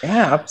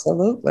 Yeah,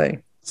 absolutely.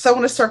 So I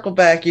want to circle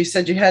back. You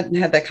said you hadn't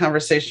had that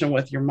conversation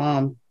with your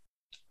mom.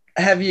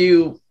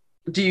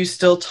 Do you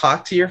still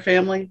talk to your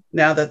family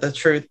now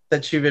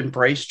that you've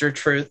embraced your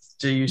truth?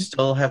 Do you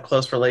still have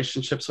close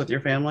relationships with your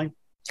family?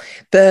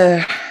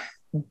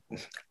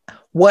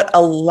 What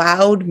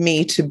allowed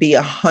me to be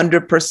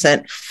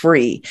 100%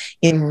 free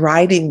in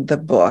writing the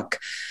book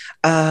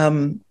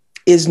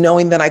is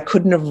knowing that I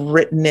couldn't have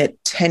written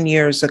it 10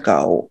 years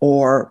ago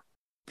or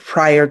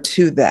prior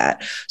to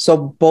that. So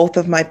both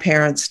of my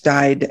parents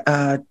died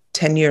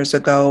 10 years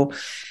ago.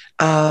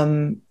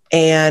 And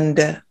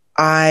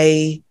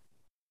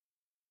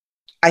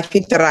I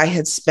think that I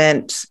had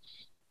spent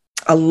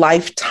a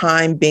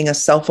lifetime being a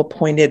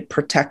self-appointed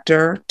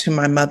protector to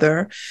my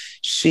mother.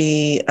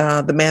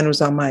 The man who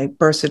was on my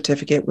birth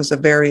certificate was a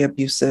very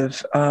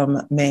abusive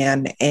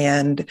man.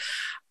 And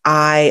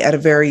I, at a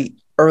very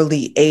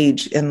early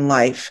age in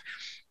life,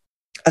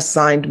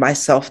 assigned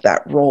myself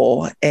that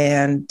role,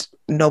 and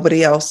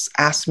nobody else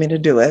asked me to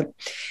do it.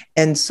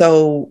 And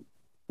so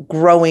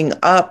growing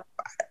up,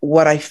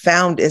 what I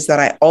found is that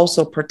I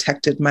also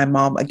protected my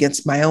mom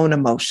against my own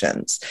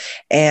emotions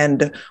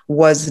and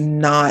was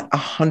not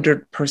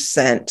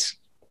 100%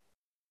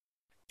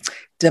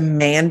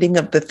 demanding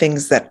of the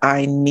things that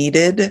I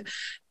needed.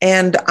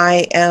 And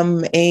I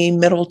am a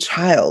middle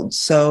child.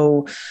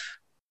 So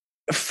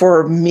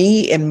for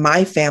me and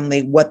my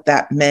family, what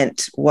that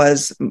meant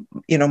was,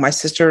 my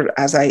sister,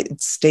 as I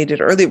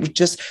stated earlier,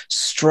 just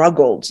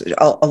struggled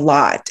a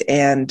lot.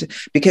 And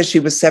because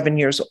she was 7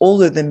 years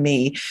older than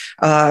me,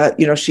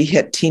 she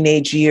hit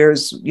teenage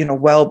years,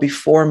 well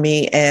before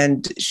me.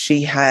 And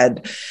she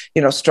had,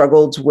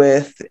 struggled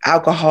with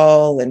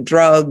alcohol and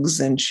drugs,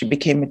 and she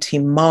became a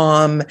teen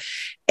mom.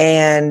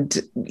 And,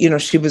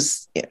 she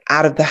was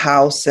out of the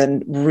house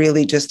and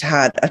really just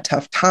had a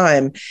tough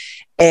time.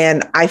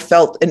 And I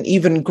felt an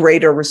even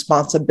greater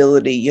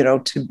responsibility,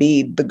 to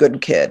be the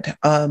good kid.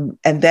 And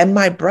then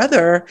my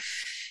brother,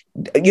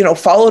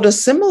 followed a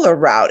similar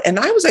route. And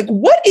I was like,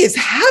 what is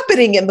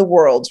happening in the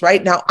world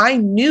right now? I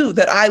knew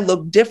that I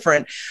looked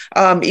different,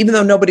 even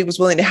though nobody was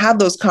willing to have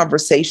those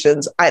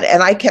conversations.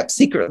 And I kept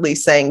secretly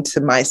saying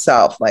to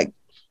myself, like,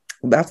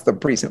 that's the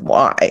reason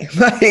why.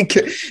 Like,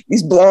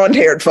 these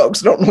blonde-haired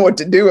folks don't know what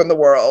to do in the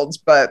world.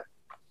 But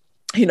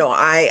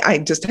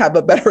I just have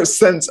a better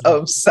sense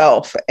of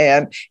self,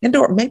 or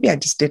maybe I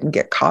just didn't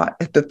get caught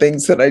at the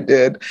things that I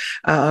did.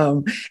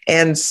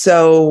 And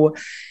so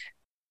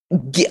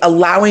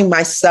allowing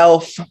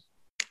myself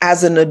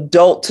as an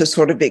adult to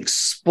sort of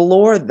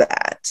explore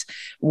that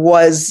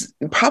was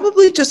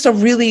probably just a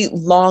really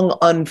long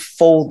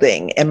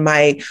unfolding. And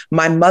my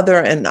mother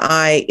and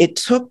I, it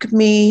took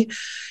me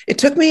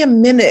a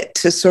minute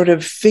to sort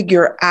of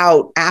figure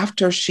out,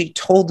 after she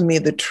told me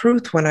the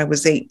truth when I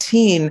was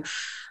 18,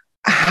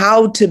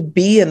 how to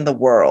be in the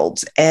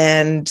world.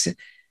 And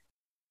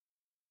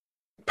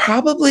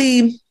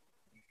probably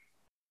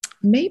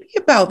maybe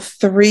about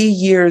 3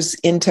 years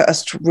into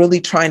us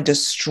really trying to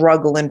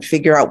struggle and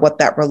figure out what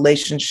that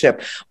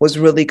relationship was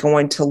really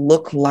going to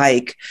look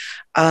like,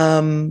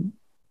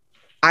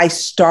 I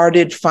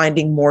started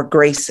finding more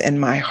grace in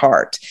my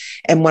heart.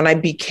 And when I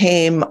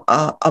became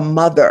a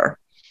mother,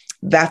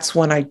 that's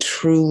when I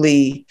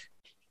truly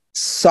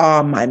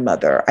saw my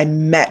mother. I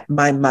met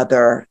my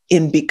mother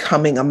in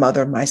becoming a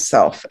mother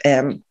myself.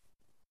 And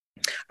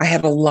I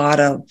had a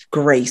lot of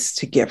grace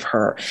to give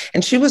her.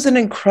 And she was an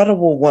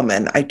incredible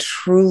woman. I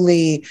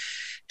truly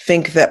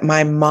think that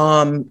my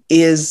mom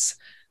is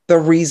the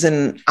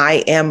reason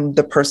I am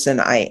the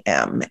person I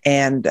am.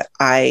 And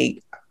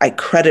I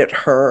credit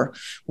her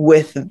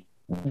with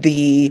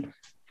the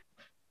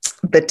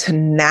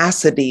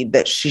tenacity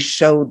that she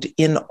showed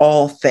in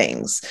all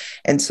things.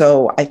 And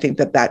so I think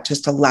that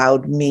just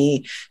allowed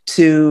me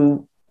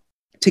to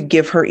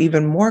give her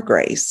even more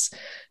grace.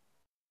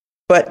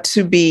 But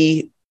to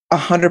be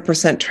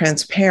 100%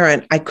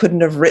 transparent, I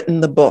couldn't have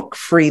written the book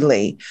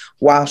freely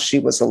while she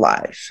was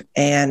alive.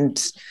 And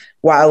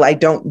while I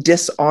don't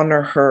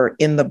dishonor her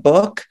in the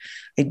book,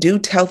 I do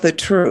tell the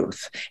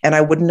truth. And I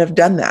wouldn't have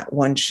done that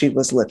when she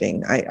was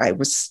living. I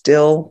was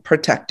still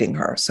protecting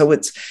her. So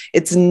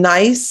it's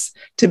nice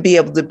to be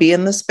able to be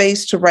in the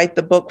space to write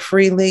the book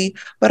freely,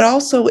 but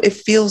also it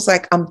feels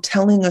like I'm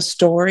telling a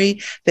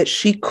story that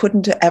she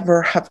couldn't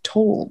ever have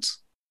told.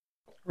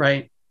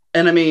 Right.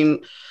 And I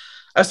mean,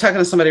 I was talking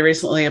to somebody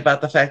recently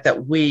about the fact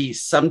that we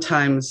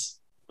sometimes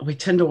we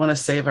tend to want to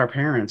save our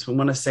parents. We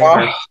want to save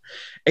our,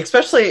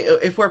 especially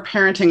if we're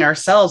parenting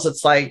ourselves.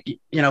 It's like,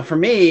 for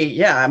me,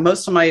 yeah,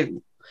 most of my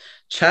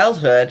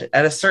childhood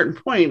at a certain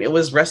point, it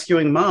was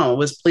rescuing mom, it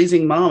was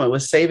pleasing mom, it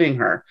was saving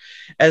her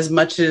as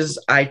much as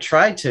I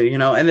tried to,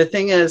 and the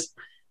thing is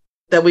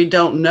that we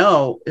don't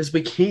know is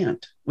we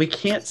can't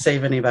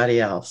save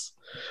anybody else,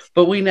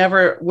 but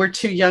we're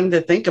too young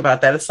to think about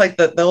that. It's like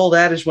the old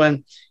adage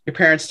when your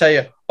parents tell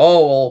you,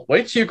 oh, well,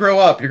 wait till you grow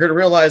up, you're going to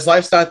realize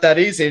life's not that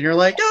easy, and you're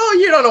like, oh,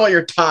 you don't know what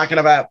you're talking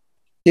about.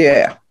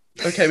 Yeah.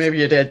 Okay, maybe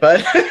you did,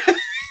 but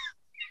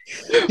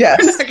yes,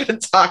 we're not going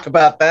to talk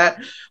about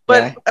that.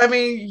 But yeah. I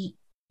mean,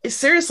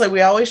 seriously,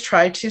 we always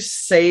try to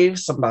save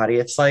somebody.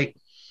 It's like,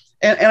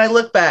 and I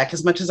look back,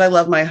 as much as I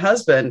love my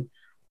husband,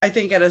 I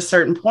think at a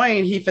certain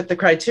point, he fit the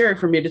criteria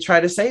for me to try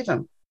to save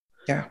him.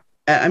 Yeah.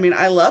 I mean,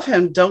 I love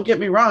him. Don't get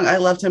me wrong. I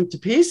loved him to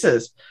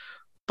pieces,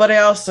 but I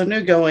also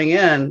knew going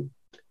in,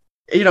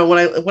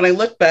 when I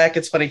look back,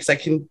 it's funny because I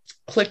can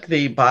click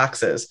the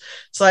boxes.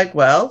 It's like,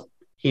 well,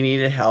 he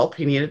needed help.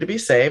 He needed to be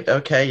saved.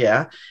 Okay.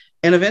 Yeah.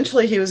 And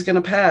eventually he was going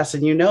to pass,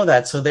 and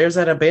that. So there's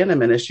that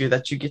abandonment issue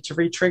that you get to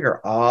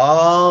re-trigger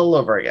all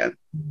over again.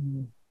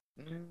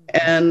 Mm-hmm.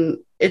 And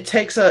it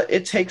takes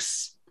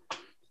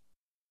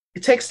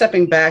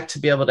stepping back to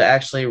be able to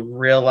actually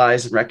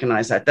realize and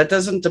recognize that. That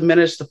doesn't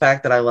diminish the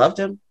fact that I loved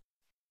him,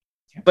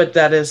 but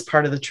that is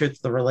part of the truth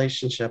of the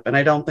relationship. And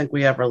I don't think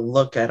we ever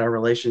look at our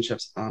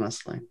relationships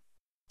honestly.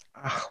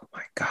 Oh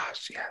my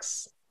gosh.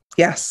 Yes.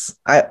 Yes.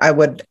 I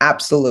would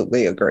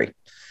absolutely agree.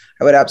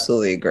 I would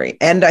absolutely agree.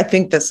 And I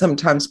think that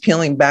sometimes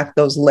peeling back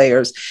those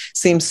layers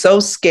seems so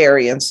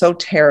scary and so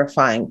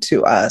terrifying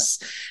to us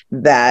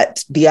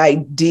that the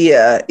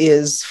idea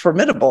is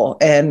formidable,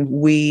 and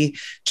we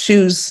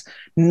choose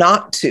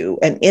not to.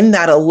 And in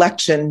that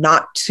election,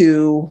 not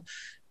to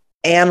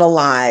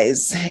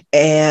analyze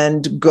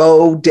and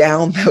go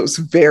down those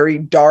very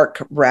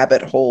dark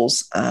rabbit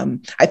holes.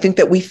 I think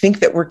that we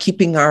think that we're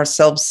keeping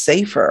ourselves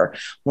safer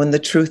when the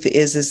truth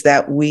is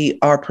that we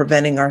are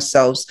preventing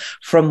ourselves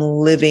from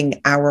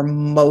living our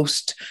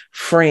most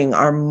freeing,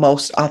 our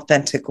most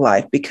authentic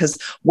life, because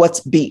what's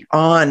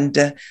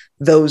beyond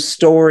those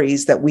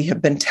stories that we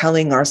have been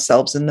telling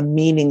ourselves and the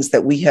meanings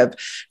that we have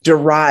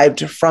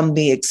derived from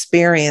the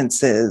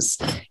experiences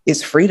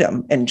is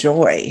freedom and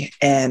joy.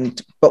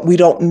 But we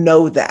don't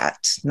know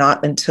that,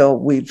 not until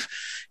we've,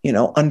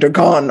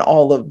 undergone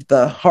all of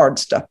the hard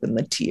stuff and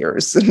the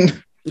tears.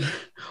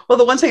 Well,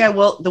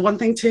 the one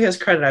thing to his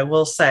credit, I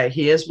will say,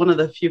 he is one of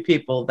the few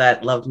people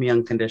that loved me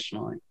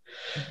unconditionally.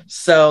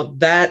 So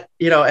that,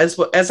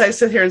 as I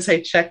sit here and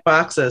say, check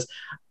boxes,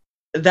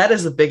 that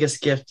is the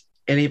biggest gift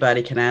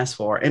anybody can ask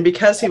for. And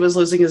because he was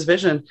losing his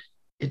vision,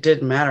 it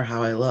didn't matter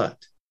how I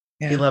looked.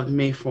 Yeah. He loved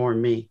me for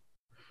me.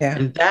 Yeah.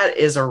 And that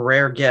is a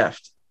rare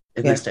gift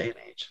in this day and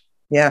age.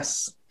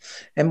 Yes.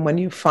 And when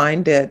you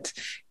find it,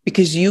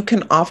 because you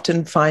can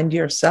often find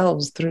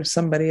yourselves through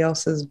somebody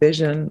else's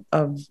vision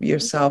of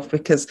yourself,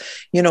 because,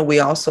 we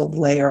also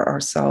layer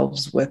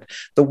ourselves with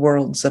the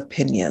world's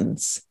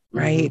opinions,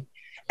 right? Mm-hmm.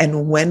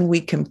 And when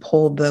we can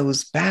pull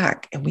those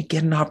back and we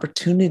get an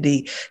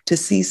opportunity to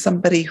see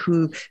somebody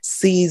who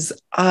sees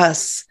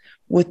us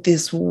with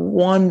this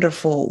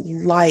wonderful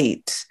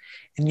light,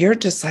 and you're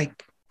just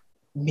like,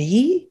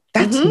 me?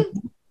 That's mm-hmm.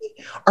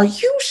 me? Are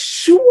you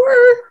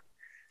sure?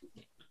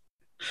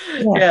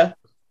 Yeah.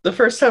 The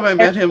first time I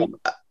met him,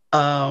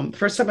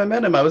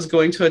 I was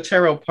going to a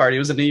tarot party. It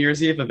was a New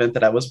Year's Eve event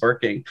that I was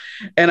working,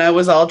 and I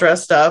was all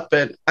dressed up,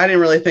 and I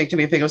didn't really think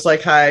anything. It was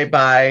like, hi,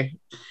 bye.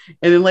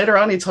 And then later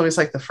on, he told me, it's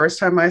like, the first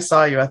time I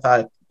saw you, I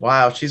thought,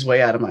 wow, she's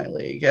way out of my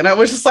league. And I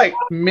was just like,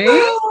 me?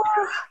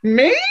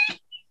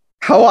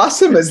 How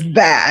awesome is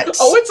that?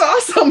 Oh, it's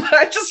awesome.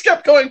 I just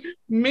kept going,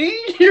 me?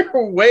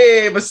 You're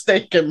way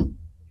mistaken.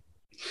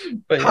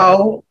 But yeah.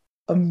 How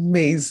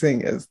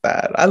amazing is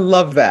that? I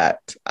love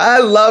that.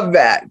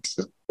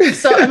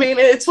 So, I mean,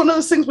 it's one of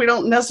those things we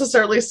don't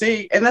necessarily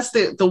see. And that's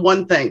the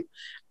one thing.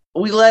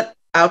 We let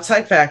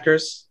outside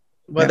factors,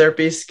 whether it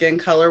be skin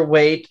color,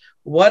 weight,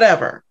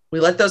 whatever, we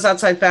let those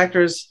outside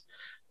factors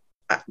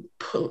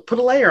put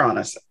a layer on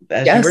us,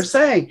 as you were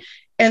saying.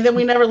 And then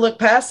we never look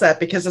past that,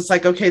 because it's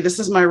like, okay, this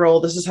is my role.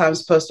 This is how I'm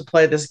supposed to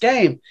play this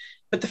game.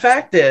 But the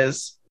fact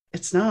is,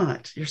 it's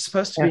not. You're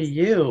supposed to be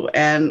you.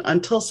 And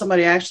until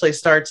somebody actually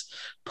starts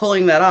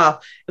pulling that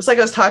off, it's like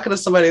I was talking to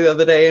somebody the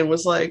other day and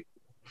was like,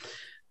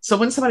 so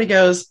when somebody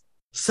goes,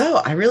 so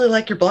I really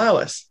like your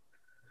blouse,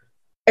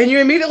 And you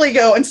immediately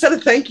go, instead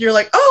of thank you, you're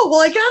like, oh,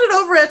 well, I got it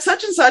over at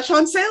such and such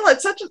on sale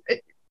at such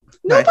a.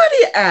 Nobody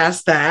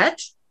asked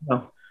that.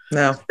 No.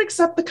 Just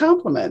accept the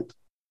compliment.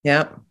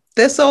 Yep.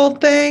 This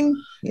old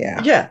thing.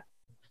 Yeah. Yeah.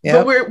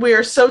 Yep. But we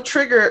are so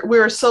triggered. We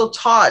are so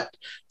taught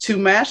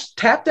to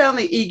tap down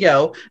the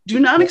ego. Do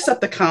not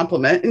accept the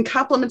compliment, and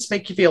compliments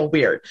make you feel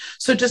weird.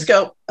 So just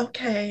go,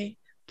 okay,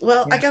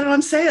 well, I got it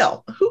on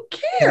sale. Who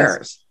cares?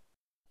 Yes.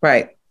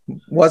 Right.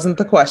 Wasn't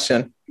the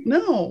question.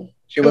 No.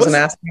 She wasn't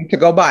asking to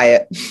go buy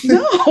it.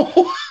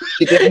 No.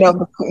 She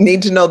didn't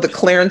need to know the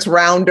clearance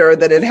rounder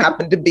that it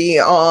happened to be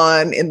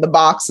on in the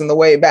box on the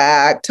way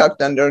back,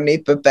 tucked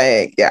underneath the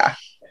thing. Yeah.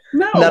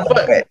 No,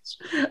 but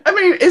I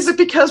mean, is it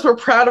because we're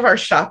proud of our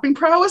shopping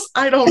prowess?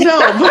 I don't know.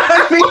 But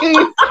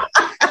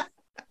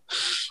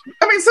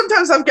I mean,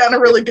 sometimes I've gotten a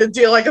really good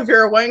deal. Like if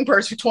you're a wedding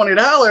purse for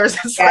 $20,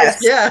 it's like,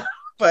 yeah,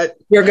 but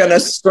you're going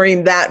to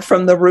scream that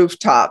from the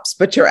rooftops,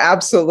 but you're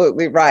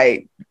absolutely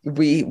right.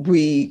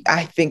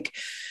 I think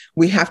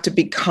we have to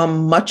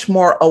become much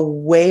more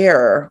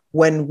aware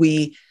when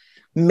we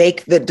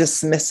make the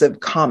dismissive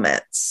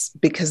comments,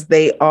 because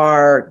they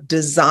are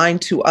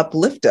designed to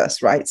uplift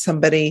us, right?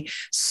 Somebody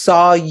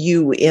saw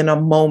you in a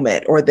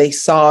moment, or they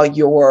saw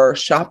your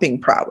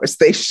shopping prowess.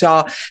 They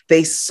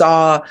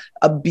saw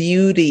a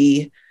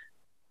beauty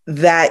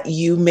that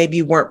you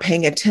maybe weren't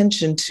paying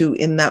attention to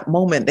in that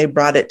moment. They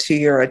brought it to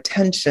your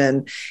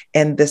attention.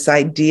 And this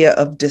idea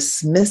of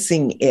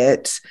dismissing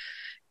it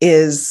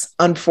is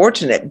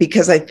unfortunate,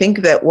 because I think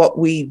that what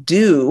we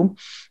do,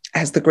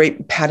 as the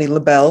great Patti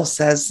LaBelle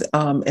says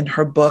in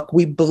her book,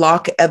 we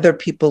block other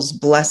people's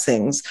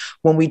blessings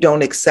when we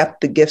don't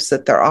accept the gifts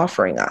that they're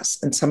offering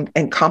us.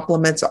 And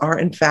compliments are,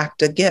 in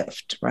fact, a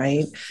gift,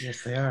 right?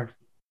 Yes, they are.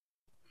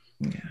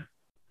 Yeah.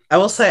 I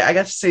will say I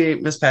got to see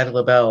Miss Patti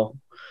LaBelle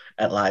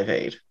at Live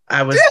Aid.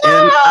 I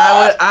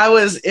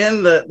was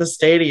in the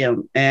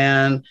stadium,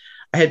 and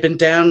I had been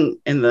down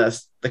in the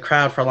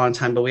crowd for a long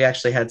time, but we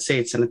actually had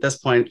seats. And at this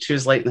point, she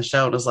was late in the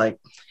show and was like,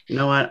 you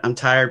know what? I'm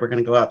tired. We're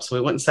going to go up. So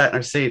we went and sat in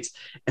our seats,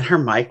 and her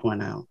mic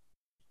went out.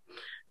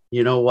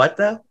 You know what,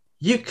 though?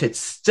 You could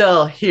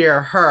still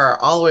hear her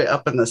all the way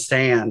up in the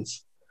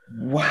stands.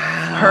 Wow.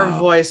 Her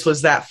voice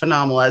was that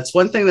phenomenal. It's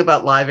one thing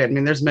about Live Aid. I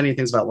mean, there's many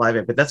things about Live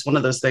Aid, but that's one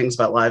of those things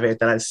about Live Aid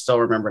that I still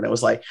remember. And it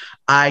was like,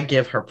 I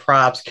give her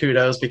props,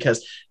 kudos,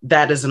 because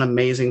that is an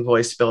amazing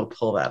voice to be able to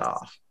pull that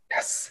off.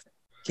 Yes.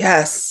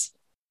 Yes.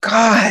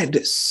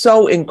 God,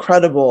 so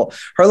incredible.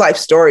 Her life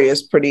story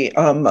is pretty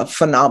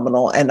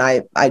phenomenal. And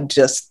I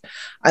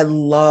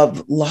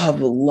love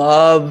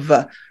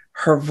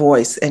her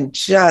voice, and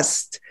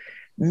just,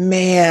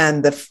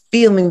 man, the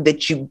feeling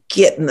that you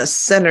get in the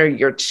center of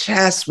your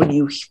chest when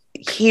you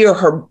hear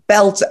her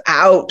belt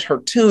out her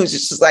tunes.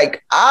 It's just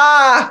like,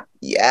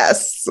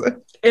 yes.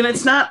 And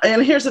it's not,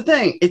 and here's the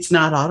thing, it's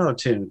not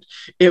auto-tuned.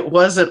 It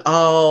wasn't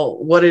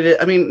all what it is.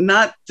 I mean,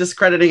 not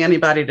discrediting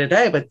anybody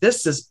today, but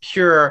this is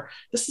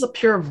a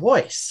pure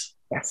voice.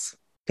 Yes.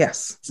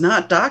 Yes. It's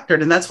not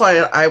doctored. And that's why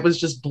I was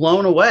just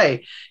blown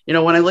away. You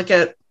know, when I look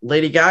at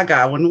Lady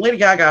Gaga, when Lady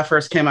Gaga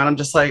first came out, I'm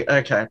just like,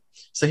 okay,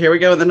 so here we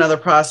go with another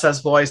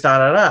processed voice, da,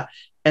 da, da.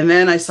 And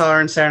then I saw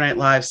her in Saturday Night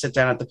Live sit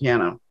down at the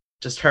piano,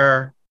 just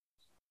her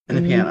and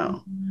the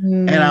piano.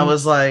 And I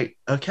was like,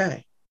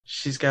 okay,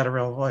 she's got a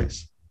real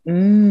voice.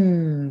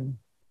 It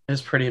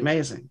was pretty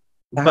amazing.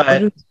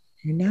 But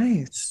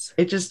nice.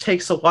 It just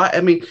takes a while. I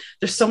mean,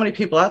 there's so many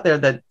people out there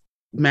that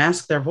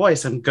mask their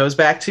voice, and goes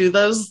back to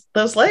those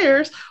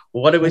layers.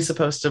 What are we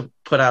supposed to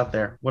put out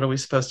there? What are we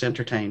supposed to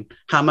entertain?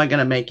 How am I going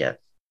to make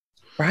it?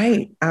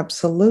 Right.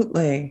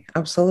 Absolutely.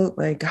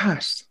 Absolutely.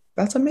 Gosh,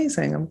 that's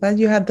amazing. I'm glad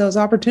you had those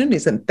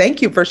opportunities, and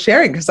thank you for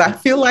sharing, because I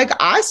feel like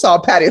I saw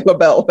Patti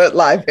LaBelle at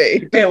Live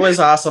Aid. It was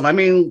awesome. I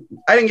mean,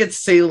 I didn't get to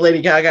see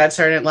Lady Gaga at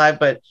Saturday Night Live,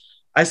 but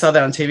I saw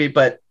that on TV.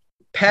 But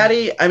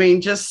Patti, I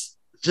mean, just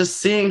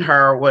seeing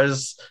her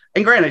was,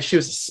 and granted, she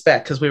was a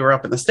spec because we were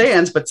up in the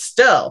stands, but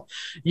still,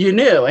 you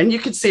knew, and you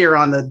could see her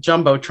on the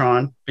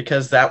Jumbotron,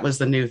 because that was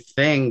the new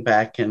thing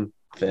back in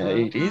the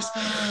 80s.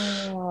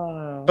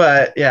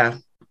 But yeah,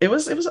 it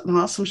was an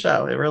awesome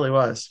show. It really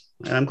was.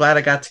 And I'm glad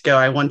I got to go.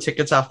 I won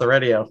tickets off the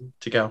radio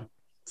to go.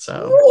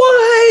 So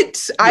what?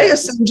 Yes. I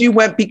assumed you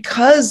went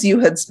because you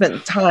had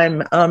spent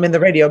time in the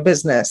radio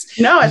business.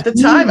 No, at the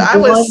time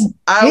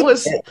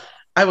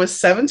I was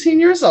 17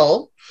 years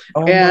old,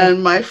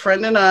 and my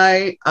friend and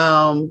I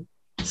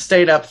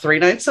stayed up 3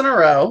 nights in a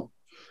row,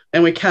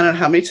 and we counted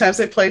how many times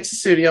they played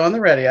Sussudio on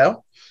the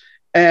radio.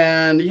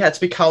 And you had to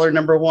be caller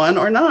number 1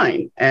 or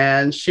 9.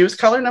 And she was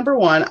caller number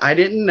 1. I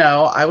didn't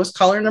know. I was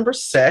caller number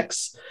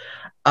 6.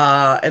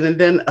 And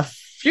then a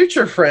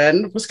future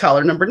friend was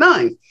caller number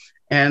 9.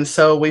 And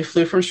so we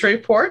flew from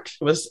Shreveport.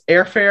 It was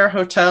airfare,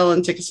 hotel,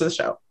 and tickets to the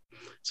show.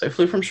 So we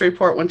flew from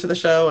Shreveport, went to the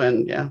show,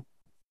 and yeah.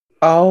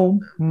 Oh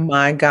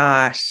my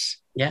gosh.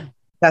 Yeah.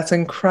 That's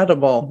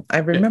incredible. I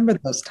remember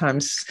those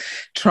times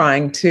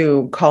trying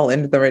to call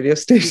into the radio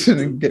station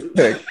and get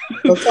picked.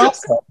 That's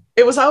awesome.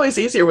 It was always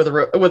easier with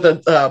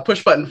a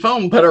push button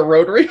phone, but a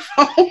rotary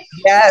phone.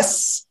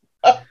 Yes.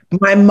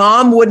 My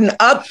mom wouldn't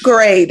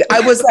upgrade. I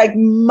was like,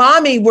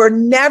 Mommy, we're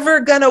never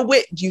going to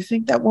win. Do you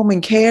think that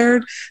woman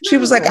cared? She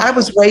was like, I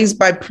was raised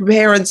by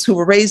parents who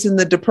were raised in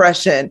the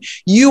Depression.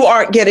 You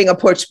aren't getting a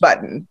push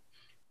button.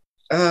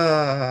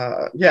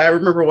 Yeah, I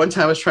remember one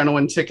time I was trying to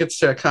win tickets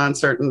to a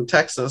concert in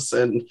Texas,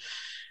 and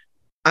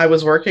I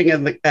was working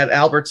at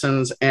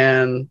Albertsons,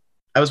 and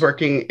I was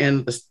working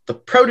in the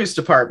produce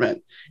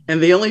department.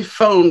 And the only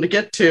phone to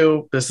get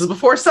to, this is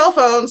before cell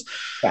phones,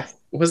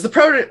 was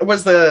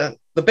the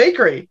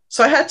bakery.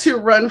 So I had to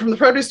run from the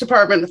produce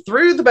department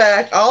through the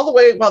back all the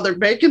way while they're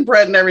baking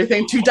bread and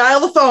everything to dial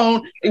the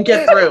phone and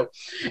get through.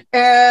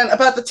 And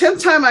about the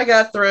 10th time I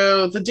got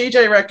through, the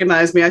DJ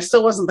recognized me. I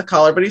still wasn't the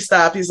caller, but he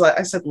stopped. He's like,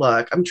 I said,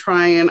 look, I'm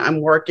trying,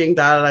 I'm working,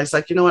 da. He's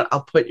like, you know what?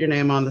 I'll put your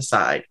name on the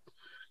side.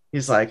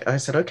 He's like, I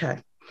said, okay.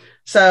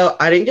 So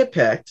I didn't get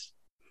picked.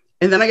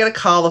 And then I got a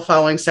call the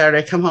following Saturday.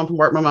 I come home from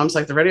work. My mom's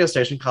like, the radio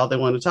station called. They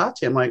wanted to talk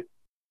to you. I'm like,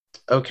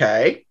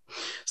 okay.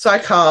 So I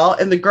call,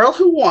 and the girl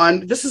who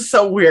won, this is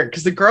so weird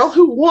because the girl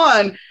who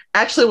won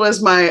actually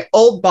was my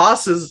old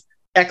boss's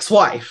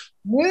ex-wife.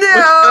 No,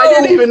 I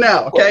didn't even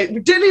know. Okay.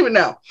 Didn't even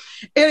know.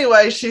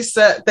 Anyway, she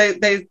said,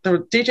 the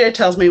DJ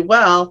tells me,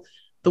 well,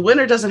 the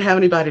winner doesn't have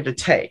anybody to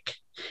take.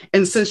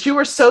 And since you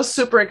were so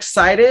super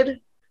excited,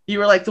 you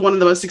were like one of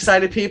the most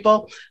excited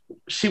people,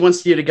 she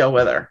wants you to go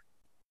with her.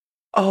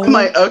 Oh, I'm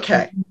like,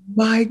 okay.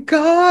 My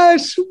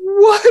gosh,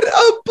 what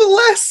a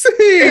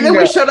blessing. And then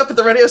we showed up at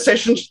the radio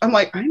station. I'm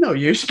like, I know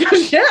you. She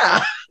goes,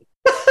 yeah.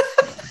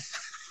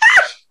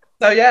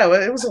 So yeah,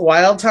 it was a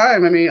wild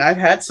time. I mean, I've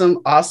had some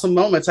awesome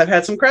moments. I've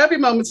had some crappy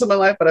moments in my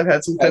life, but I've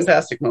had some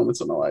fantastic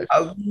moments in my life.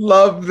 I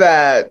love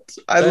that.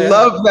 I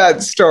love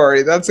that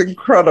story. That's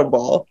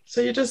incredible.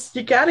 So you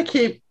got to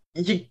keep,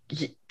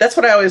 that's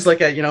what I always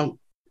look at.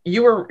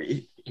 Your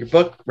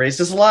book, Raised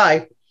as a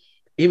Lie.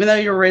 Even though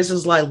you were raised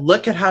as a lie,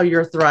 look at how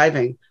you're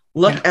thriving.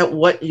 Look at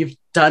what you've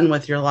done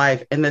with your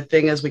life. And the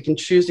thing is, we can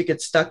choose to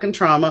get stuck in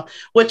trauma,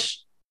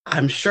 which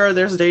I'm sure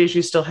there's days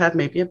you still have,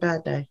 maybe a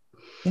bad day.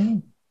 Yeah.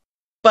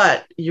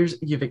 But you're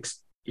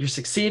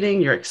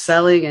succeeding, you're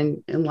excelling,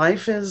 and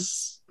life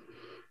is,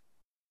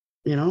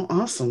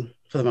 awesome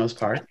for the most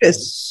part.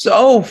 It's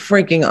so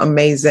freaking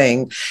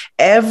amazing.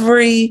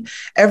 Every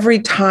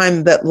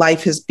time that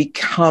life has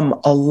become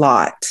a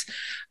lot,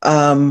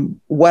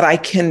 what I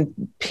can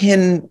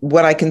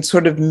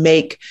sort of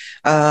make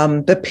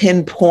the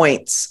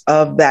pinpoints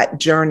of that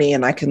journey,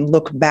 and I can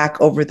look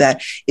back over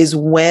that, is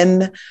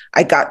when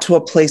I got to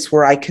a place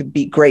where I could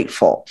be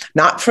grateful,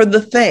 not for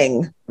the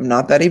thing, I'm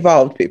not that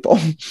evolved, people,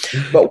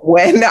 but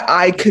when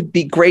I could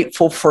be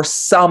grateful for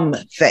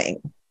something.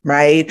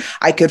 Right?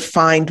 I could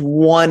find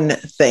one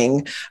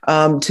thing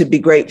to be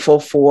grateful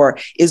for,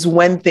 is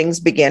when things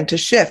began to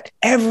shift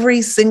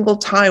every single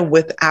time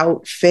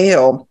without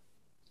fail.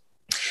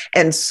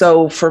 And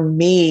so for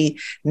me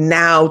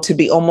now, to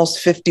be almost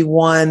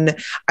 51,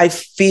 I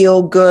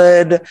feel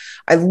good.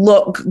 I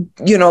look,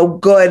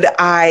 good.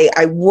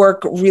 I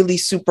work really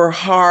super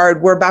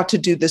hard. We're about to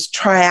do this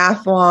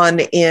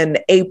triathlon in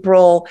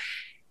April.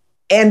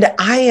 And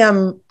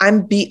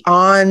I'm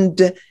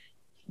beyond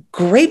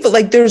grateful.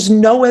 Like, there's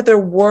no other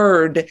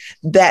word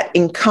that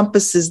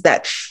encompasses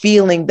that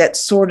feeling, that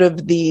sort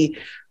of the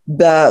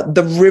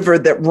river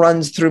that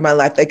runs through my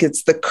life. Like,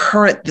 it's the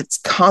current that's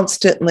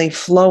constantly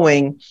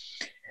flowing.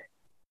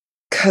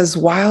 Because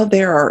while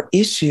there are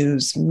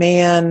issues,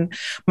 man,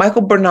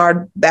 Michael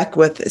Bernard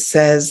Beckwith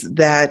says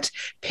that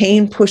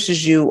pain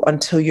pushes you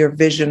until your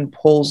vision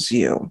pulls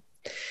you.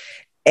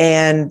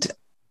 And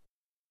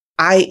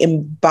I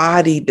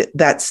embodied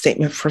that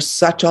statement for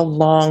such a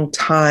long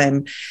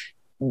time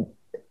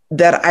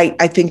that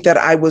I think that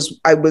I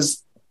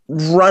was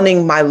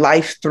running my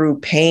life through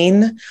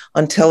pain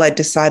until I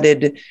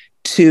decided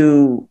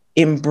to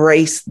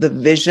embrace the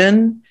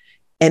vision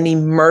and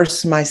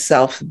immerse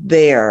myself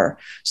there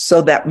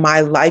so that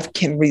my life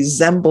can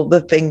resemble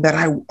the thing that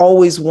I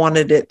always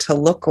wanted it to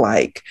look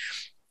like.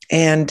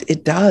 And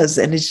it does.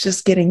 And it's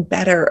just getting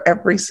better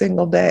every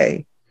single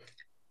day.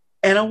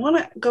 And I want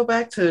to go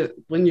back to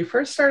when you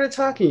first started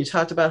talking, you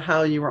talked about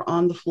how you were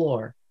on the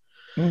floor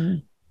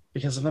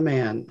because of a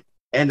man.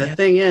 And the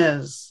thing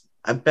is,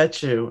 I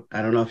bet you,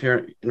 I don't know if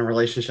you're in a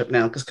relationship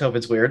now because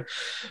COVID's weird,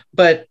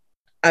 but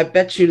I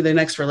bet you the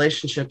next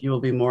relationship, you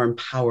will be more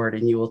empowered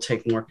and you will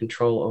take more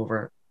control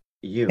over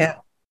you.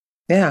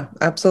 Yeah,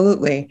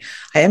 absolutely.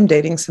 I am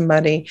dating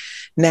somebody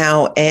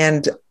now,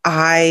 and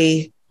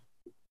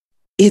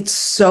it's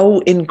so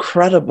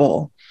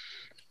incredible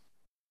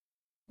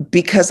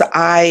because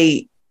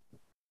I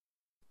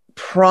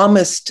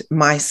promised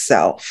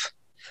myself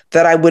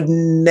that I would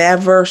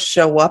never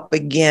show up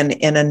again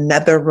in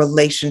another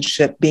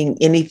relationship being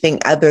anything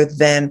other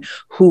than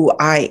who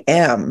I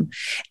am.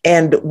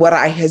 And what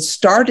I had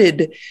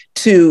started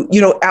to,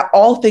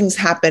 all things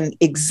happen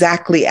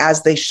exactly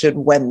as they should,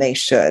 when they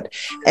should.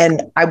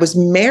 And I was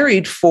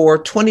married for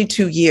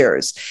 22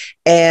 years.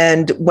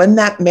 And when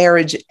that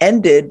marriage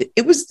ended,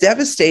 it was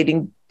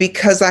devastating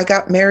because I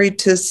got married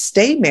to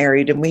stay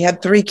married, and we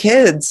had 3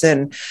 kids,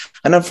 and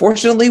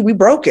unfortunately we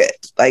broke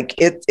it. Like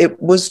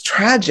it was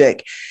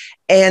tragic.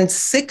 And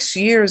 6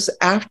 years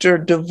after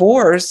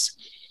divorce,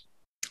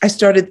 I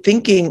started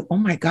thinking, oh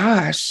my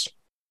gosh,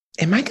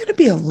 am I going to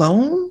be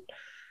alone?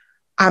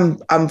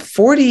 I'm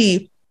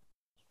 40.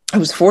 I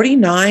was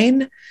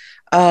 49.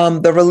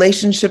 The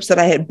relationships that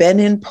I had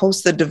been in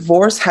post the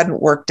divorce hadn't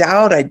worked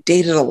out. I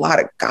dated a lot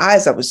of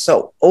guys. I was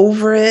so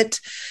over it.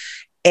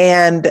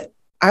 And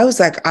I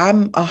was like,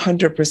 I'm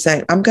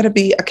 100%. I'm going to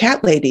be a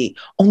cat lady.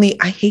 Only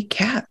I hate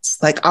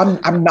cats. Like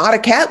I'm not a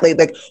cat lady.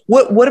 Like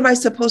what am I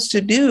supposed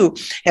to do?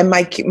 And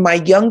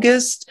my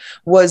youngest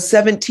was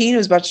 17. He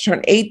was about to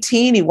turn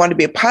 18. He wanted to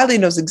be a pilot. He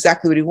knows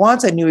exactly what he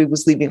wants. I knew he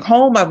was leaving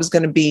home. I was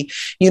going to be,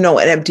 an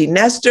empty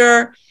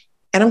nester.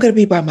 And I'm going to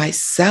be by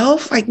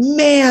myself. Like,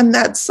 man,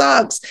 that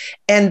sucks.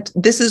 And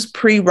this is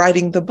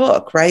pre-writing the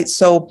book, right?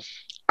 So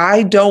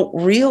I don't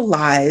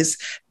realize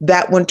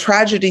that when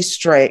tragedy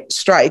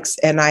strikes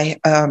and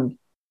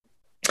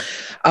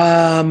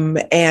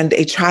and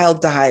a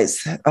child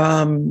dies,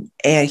 and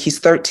he's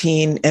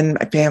 13 in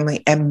my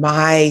family, and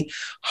my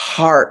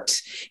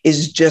heart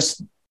is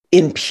just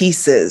in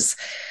pieces.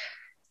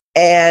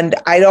 And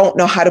I don't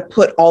know how to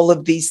put all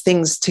of these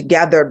things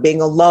together,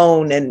 being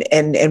alone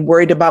and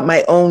worried about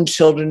my own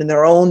children and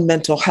their own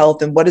mental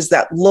health. And what does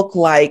that look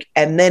like?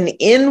 And then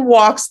in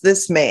walks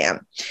this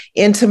man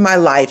into my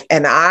life.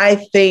 And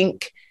I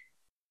think,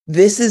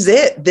 this is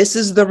it. This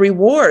is the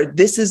reward.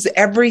 This is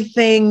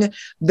everything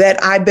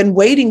that I've been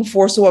waiting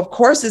for. So of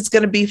course it's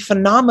going to be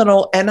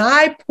phenomenal. And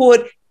I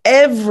put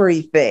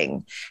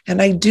everything,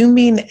 and I do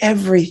mean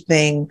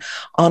everything,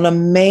 on a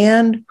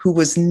man who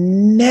was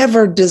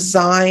never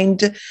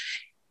designed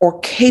or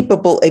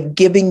capable of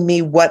giving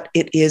me what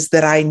it is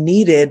that I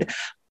needed,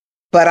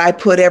 but I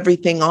put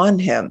everything on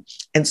him.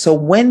 And so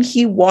when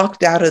he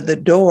walked out of the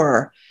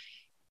door,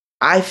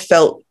 I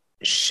felt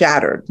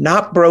shattered,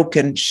 not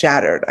broken,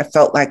 shattered. I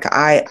felt like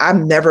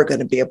I'm never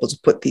going to be able to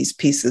put these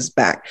pieces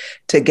back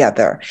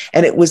together.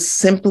 And it was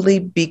simply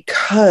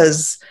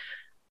because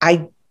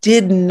I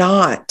did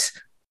not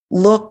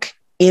look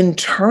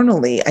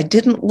internally. I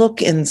didn't look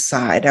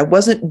inside. I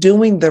wasn't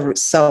doing the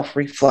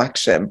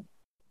self-reflection.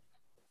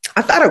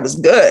 I thought I was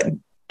good.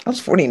 I was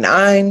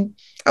 49.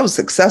 I was a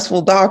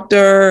successful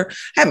doctor.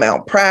 I had my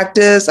own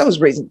practice. I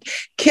was raising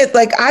kids.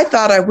 Like, I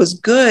thought I was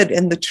good.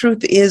 And the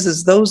truth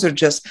is those are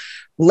just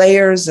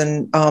layers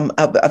and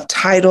of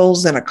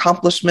titles and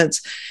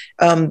accomplishments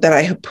that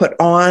I have put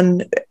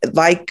on,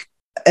 like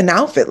an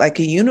outfit, like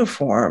a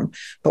uniform.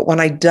 But when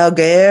I dug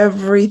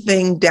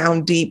everything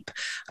down deep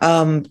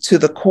to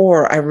the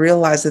core, I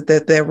realized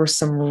that there were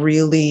some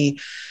really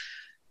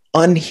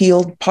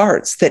unhealed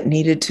parts that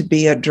needed to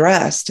be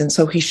addressed. And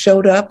so he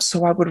showed up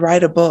so I would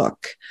write a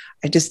book.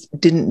 I just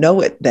didn't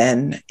know it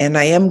then. And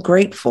I am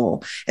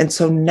grateful. And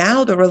so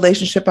now the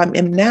relationship I'm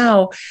in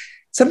now,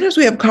 sometimes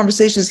we have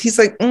conversations. He's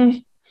like,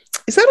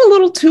 is that a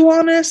little too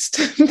honest?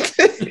 Is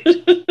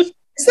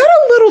that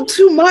a little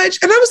too much?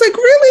 And I was like,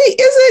 really?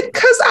 Is it?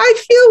 Because I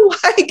feel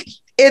like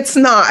it's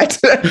not.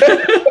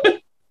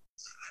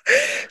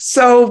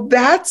 So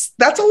that's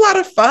a lot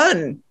of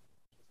fun.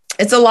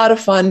 It's a lot of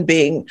fun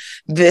being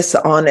this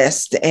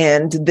honest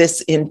and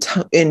this in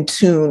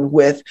tune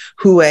with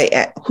who I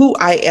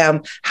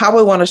am, how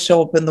I want to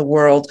show up in the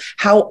world,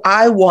 how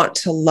I want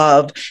to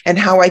love, and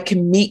how I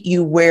can meet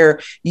you where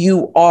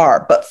you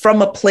are, but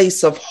from a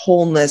place of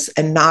wholeness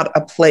and not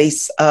a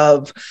place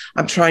of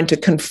I'm trying to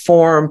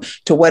conform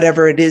to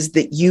whatever it is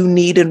that you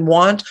need and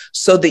want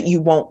so that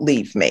you won't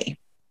leave me.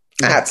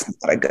 That's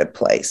not a good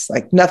place.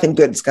 Like, nothing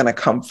good is going to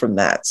come from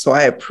that. So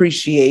I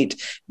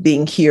appreciate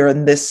being here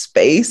in this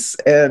space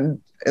and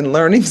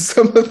learning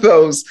some of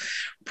those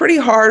pretty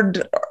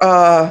hard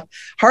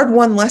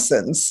won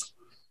lessons.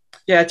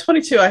 Yeah, at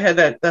 22, I had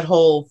that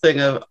whole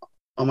thing of,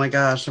 oh my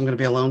gosh, I'm going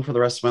to be alone for the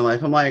rest of my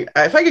life. I'm like,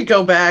 if I could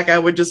go back, I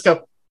would just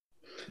go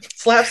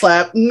slap,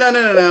 slap.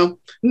 No.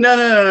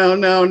 Don't.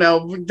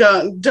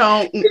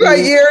 You got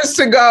years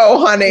to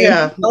go, honey.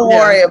 Yeah, don't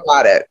worry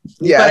about it.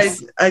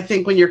 Yes. But I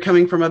think when you're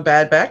coming from a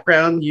bad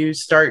background, you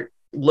start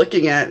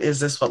looking at,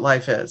 is this what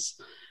life is?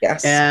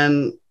 Yes.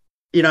 And,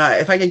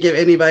 if I could give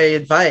anybody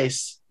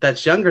advice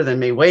that's younger than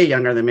me, way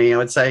younger than me, I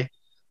would say,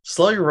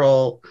 slow your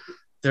roll.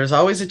 There's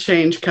always a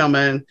change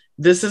coming.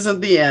 This isn't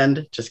the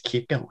end. Just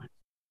keep going.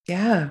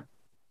 Yeah.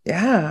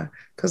 Yeah.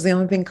 Because the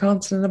only thing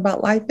constant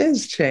about life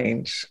is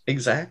change.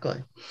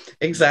 Exactly.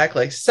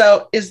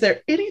 So is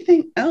there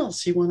anything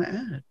else you want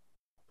to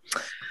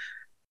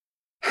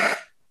add?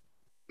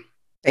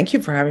 Thank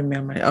you for having me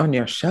on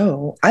your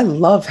show. I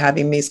love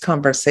having these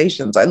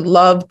conversations. I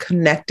love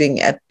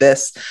connecting at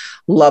this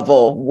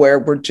level where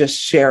we're just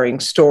sharing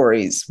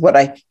stories. What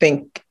I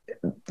think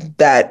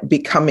that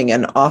becoming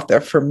an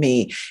author for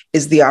me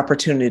is the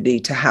opportunity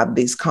to have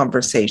these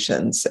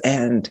conversations.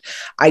 And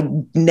I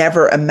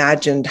never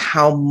imagined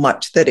how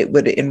much that it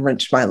would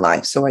enrich my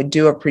life. So I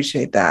do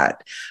appreciate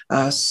that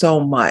so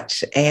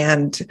much.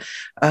 And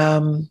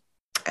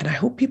And I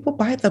hope people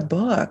buy the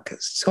book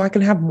so I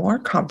can have more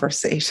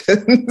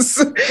conversations.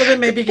 So then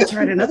maybe you get to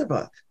write another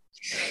book.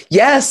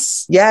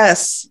 Yes.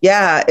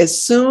 Yeah.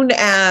 As soon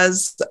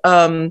as,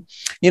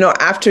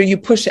 after you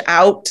push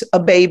out a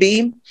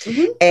baby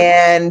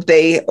and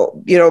they,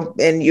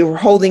 and you're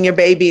holding your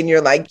baby and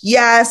you're like,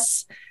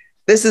 yes,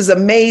 this is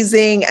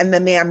amazing. And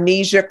then the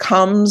amnesia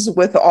comes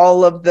with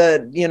all of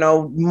the,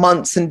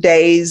 months and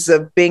days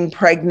of being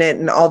pregnant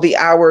and all the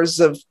hours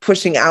of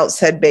pushing out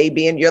said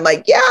baby. And you're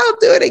like, yeah, I'll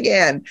do it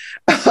again.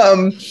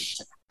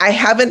 I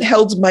haven't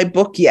held my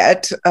book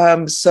yet.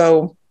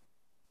 So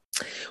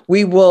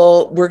we're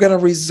going to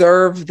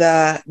reserve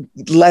the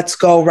let's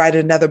go write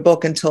another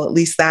book until at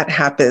least that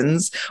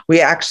happens.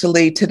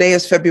 Today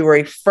is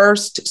February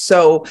 1st.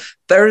 So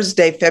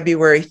Thursday,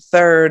 February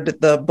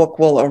 3rd, the book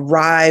will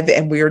arrive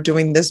and we are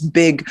doing this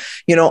big,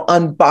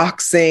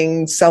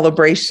 unboxing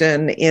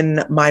celebration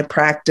in my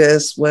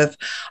practice with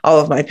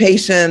all of my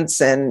patients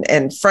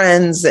and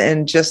friends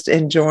and just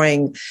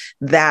enjoying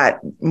that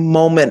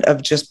moment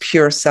of just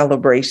pure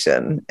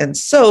celebration. And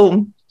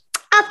so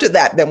after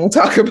that, then we'll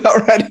talk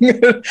about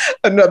writing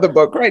another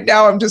book. Right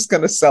now, I'm just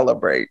going to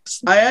celebrate.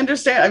 I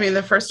understand. I mean,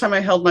 the first time I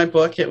held my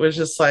book, it was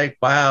just like,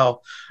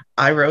 wow,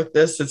 I wrote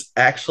this. It's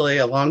actually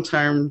a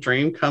long-term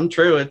dream come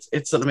true.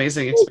 It's an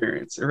amazing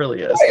experience. It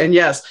really is. And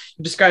yes,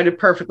 you described it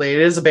perfectly.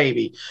 It is a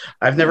baby.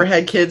 I've never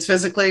had kids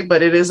physically,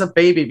 but it is a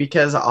baby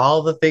because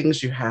all the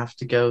things you have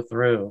to go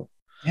through.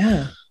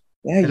 Yeah.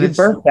 Yeah, you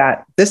birthed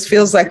that. This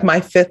feels like my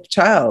 5th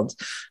child.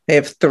 I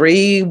have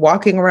 3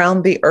 walking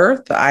around the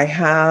earth. I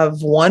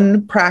have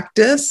 1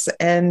 practice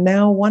and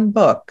now 1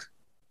 book.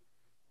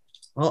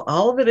 Well,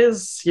 all of it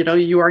is,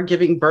 you are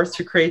giving birth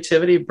to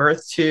creativity,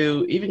 birth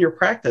to even your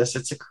practice.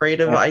 It's a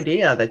creative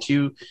idea that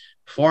you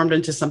formed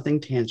into something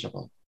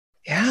tangible.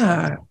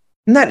 Yeah.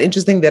 Isn't that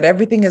interesting that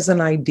everything is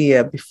an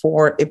idea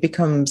before it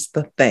becomes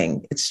the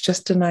thing? It's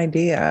just an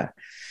idea.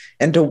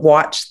 And to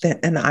watch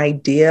an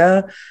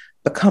idea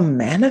become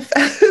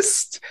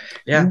manifest.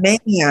 Yeah.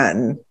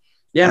 Man.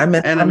 Yeah.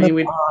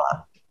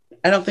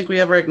 I don't think we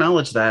ever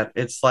acknowledge that.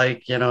 It's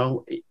like,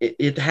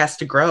 it has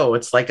to grow.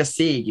 It's like a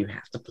seed. You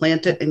have to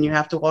plant it and you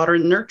have to water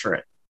and nurture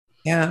it.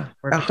 Yeah.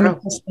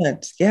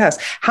 100%. Yes.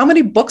 How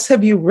many books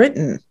have you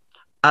written?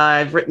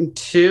 I've written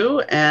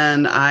 2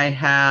 and I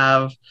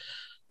have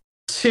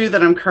 2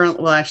 that I'm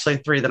actually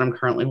 3 that I'm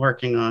currently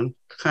working on,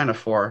 kind of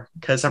 4,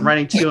 because I'm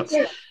writing 2.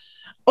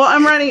 Well,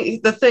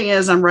 the thing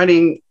is, I'm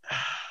writing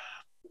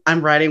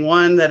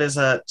one that is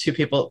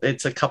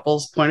it's a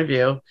couple's point of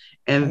view.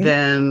 And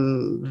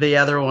then the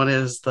other one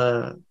is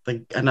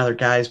another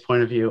guy's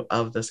point of view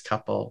of this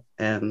couple.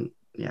 And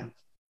yeah.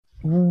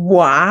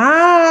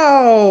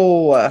 Wow.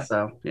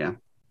 So, yeah.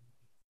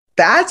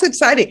 That's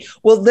exciting.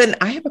 Well, then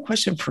I have a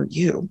question for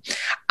you.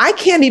 I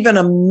can't even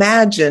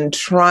imagine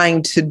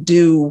trying to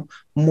do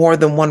more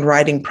than one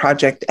writing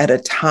project at a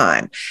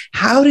time.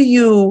 How do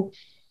you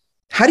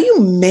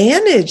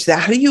manage that?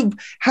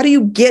 How do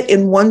you get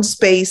in one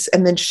space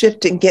and then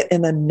shift and get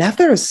in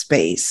another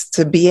space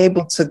to be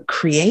able to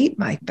create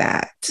like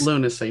that?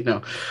 Lunacy,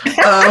 no.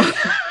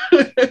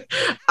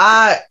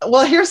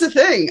 Well, here's the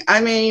thing.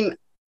 I mean,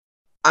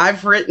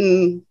 I've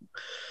written.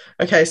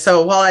 Okay,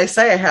 so while I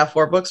say I have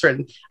 4 books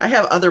written, I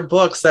have other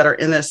books that are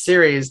in this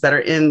series that are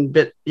in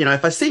bit.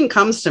 If a scene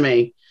comes to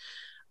me,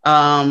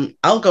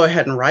 I'll go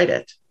ahead and write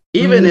it.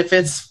 Even if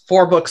it's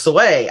 4 books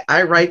away,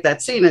 I write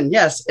that scene and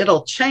yes,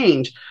 it'll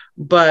change,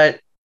 but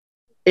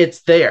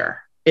it's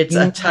there. It's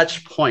a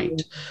touch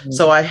point.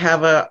 So I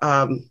have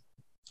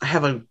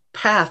a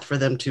path for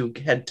them to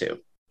head to.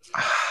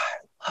 I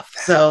love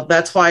that. So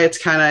that's why it's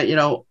kind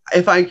of,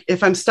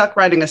 if I'm stuck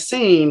writing a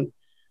scene,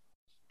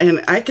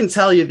 and I can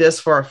tell you this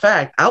for a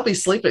fact, I'll be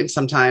sleeping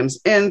sometimes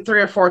and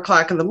 3 or 4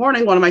 o'clock in the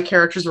morning, one of my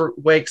characters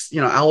wakes,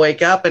 I'll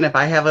wake up. And if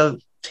I have a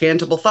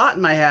tangible thought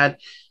in my head,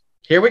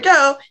 here we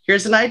go.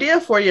 Here's an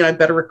idea for you. And I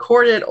better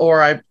record it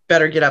or I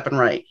better get up and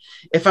write.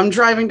 If I'm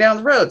driving down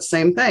the road,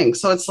 same thing.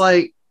 So it's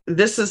like,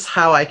 this is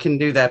how I can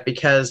do that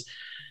because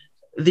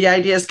the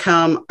ideas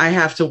come, I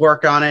have to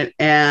work on it.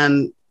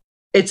 And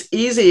it's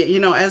easy,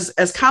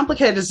 as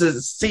complicated as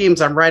it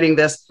seems, I'm writing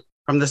this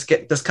from this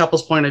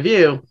couple's point of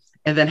view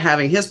and then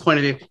having his point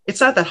of view.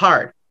 It's not that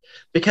hard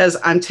because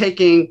I'm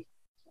taking,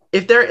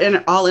 if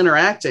they're all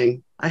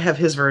interacting, I have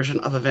his version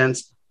of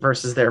events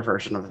versus their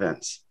version of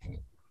events.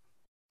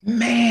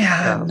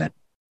 Man,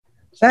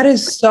 that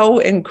is so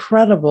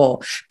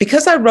incredible.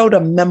 Because I wrote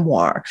a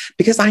memoir,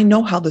 because I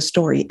know how the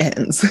story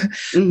ends,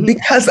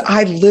 because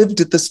I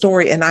lived the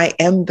story and I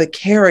am the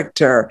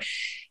character,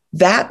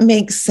 that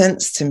makes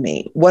sense to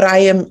me. What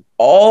I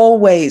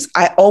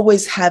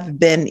always have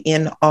been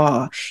in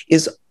awe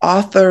is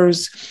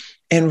authors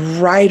and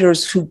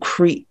writers who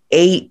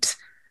create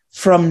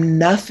from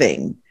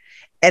nothing.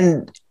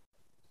 And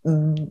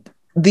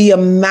the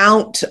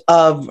amount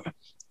of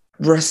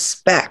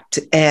respect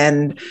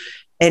and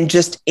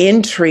just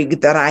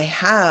intrigue that I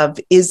have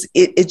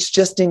it's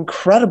just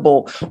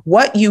incredible.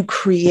 What you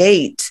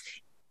create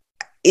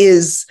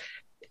it's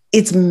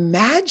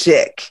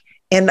magic.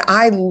 And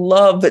I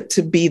love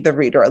to be the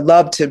reader. I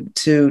love to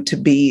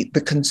be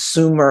the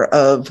consumer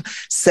of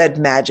said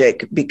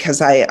magic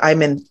because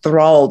I'm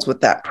enthralled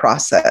with that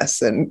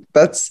process. And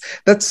that's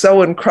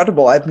so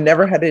incredible. I've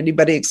never had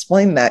anybody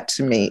explain that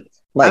to me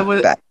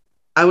like that.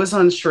 I was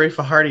on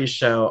Sharifa Hardy's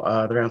show,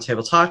 the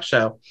Roundtable Talk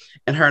Show,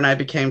 and her and I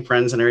became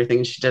friends and everything.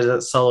 And she did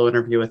a solo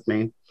interview with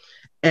me.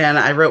 And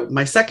I wrote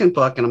my second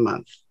book in a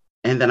month.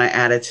 And then I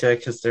added to it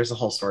because there's a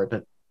whole story,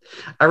 but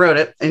I wrote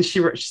it. And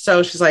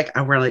she's like,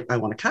 I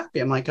want a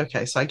copy. I'm like,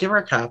 okay. So I give her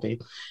a copy.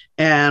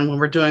 And when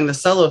we're doing the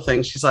solo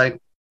thing, she's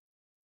like,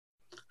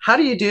 how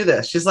do you do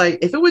this? She's like,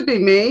 if it would be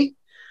me,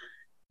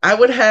 I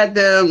would have had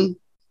them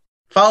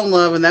fall in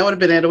love and that would have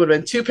been it. It would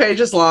have been 2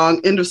 pages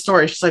long, end of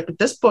story. She's like, but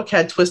this book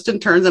had twists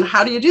and turns. And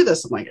how do you do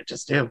this? I'm like, I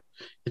just do.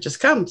 It just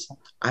comes.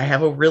 I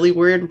have a really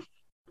weird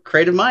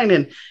creative mind.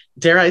 And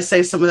dare I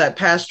say some of that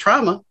past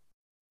trauma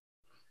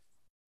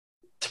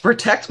to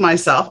protect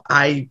myself,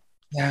 I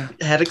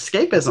had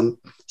escapism.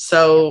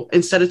 So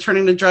instead of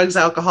turning to drugs,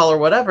 alcohol, or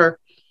whatever,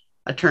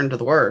 I turned to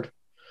the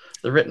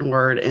written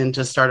word, and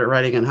just started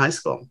writing in high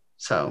school.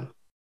 So,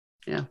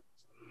 yeah.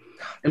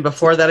 And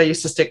before that, I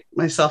used to stick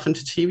myself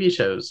into TV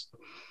shows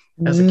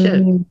as a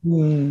kid.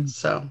 Mm-hmm.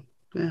 So,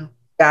 yeah.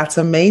 That's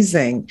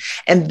amazing.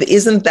 And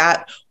isn't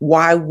that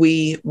why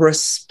we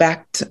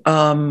respect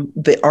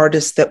the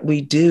artists that we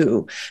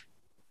do?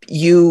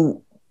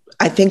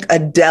 I think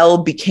Adele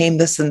became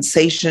the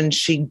sensation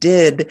she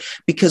did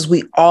because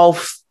we all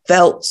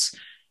felt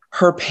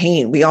her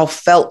pain. We all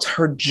felt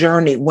her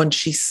journey. When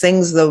she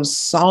sings those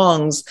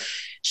songs,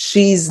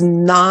 she's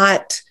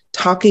not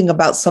talking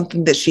about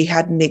something that she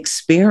hadn't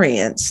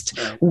experienced.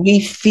 Right. We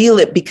feel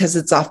it because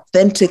it's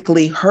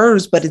authentically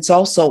hers, but it's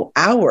also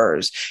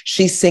ours.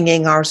 She's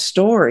singing our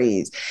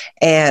stories.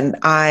 And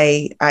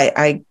I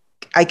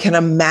can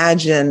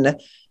imagine,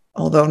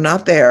 although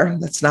not there,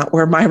 that's not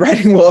where my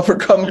writing will ever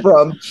come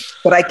from,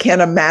 but I can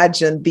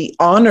imagine the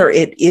honor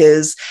it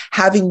is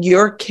having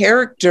your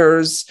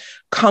characters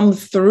come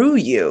through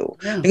you.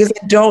 Yeah. Because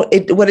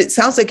what it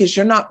sounds like is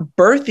you're not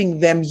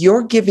birthing them,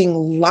 you're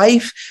giving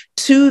life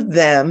to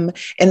them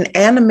and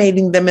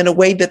animating them in a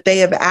way that they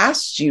have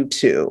asked you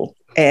to.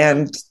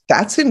 And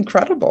that's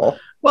incredible.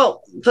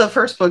 Well, the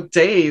first book,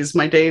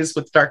 My Days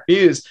with Dark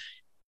Muse,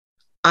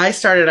 I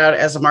started out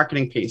as a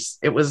marketing piece.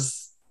 It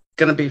was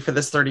going to be for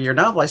this 30-year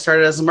novel. I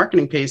started as a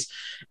marketing piece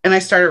and I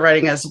started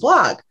writing as a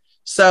blog.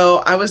 So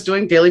I was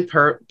doing daily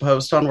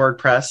posts on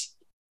WordPress.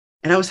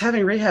 And I was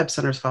having rehab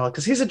centers follow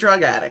because he's a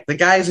drug addict. The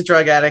guy is a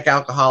drug addict,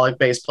 alcoholic,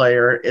 bass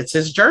player. It's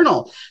his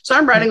journal. So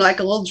I'm writing like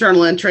a little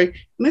journal entry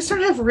and I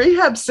started having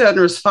rehab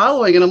centers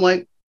following. And I'm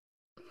like,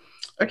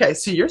 okay,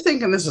 so you're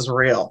thinking this is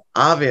real,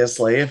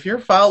 obviously, if you're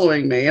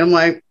following me. I'm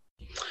like,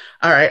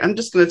 all right, I'm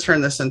just going to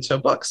turn this into a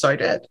book. So I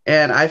did.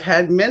 And I've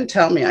had men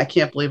tell me, I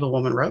can't believe a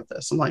woman wrote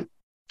this. I'm like,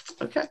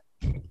 okay.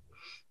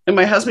 And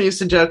my husband used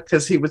to joke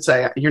because he would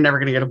say, you're never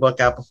going to get a book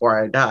out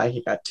before I die.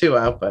 He got 2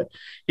 out, but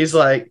he's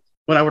like,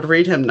 when I would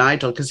read him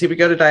Nigel, because he would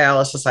go to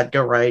dialysis, I'd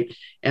go write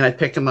and I'd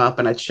pick him up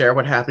and I'd share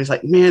what happened. He's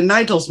like, man,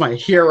 Nigel's my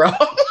hero.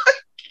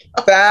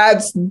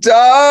 That's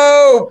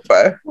dope.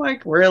 I'm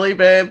like, really,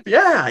 babe?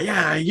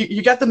 Yeah.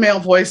 You got the male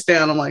voice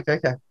down. I'm like,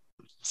 okay.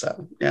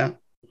 So, yeah.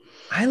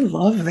 I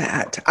love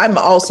that. I'm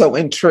also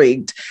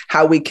intrigued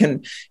how we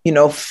can,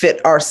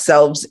 fit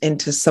ourselves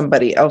into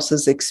somebody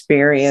else's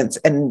experience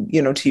and,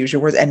 to use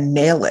your words, and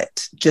nail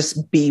it.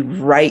 Just be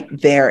right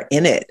there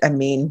in it. I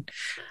mean,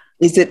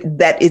 is it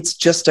that it's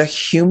just a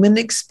human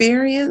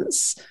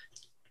experience?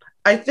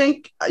 I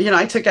think,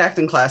 I took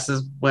acting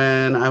classes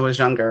when I was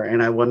younger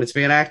and I wanted to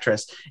be an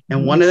actress.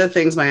 And one of the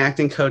things my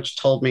acting coach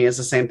told me is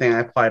the same thing I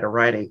apply to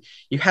writing.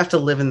 You have to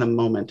live in the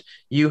moment.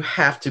 You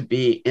have to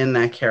be in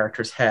that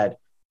character's head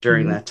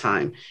during that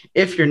time.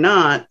 If you're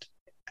not,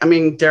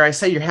 dare I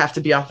say, you have to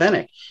be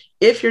authentic.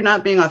 If you're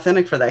not being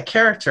authentic for that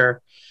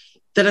character,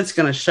 then it's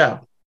going to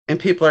show. And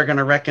people are going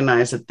to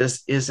recognize that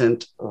this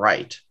isn't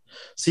right.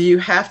 So you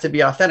have to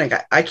be authentic.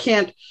 I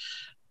can't,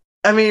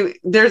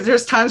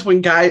 there's times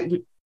when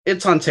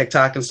it's on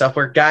TikTok and stuff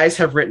where guys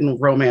have written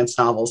romance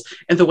novels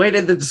and the way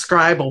that they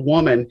describe a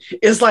woman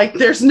is like,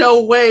 there's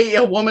no way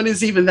a woman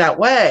is even that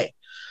way.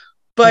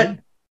 But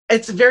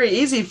it's very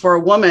easy for a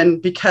woman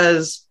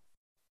because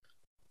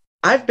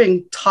I've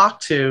been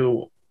talked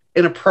to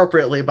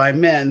inappropriately by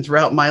men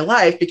throughout my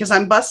life because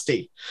I'm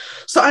busty.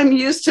 So I'm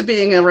used to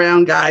being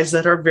around guys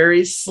that are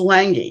very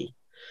slangy.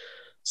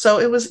 So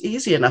it was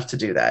easy enough to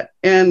do that.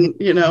 And,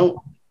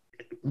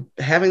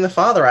 having the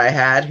father I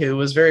had who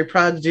was very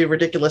proud to do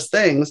ridiculous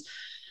things,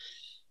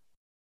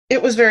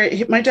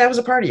 my dad was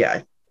a party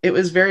guy. It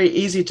was very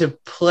easy to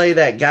play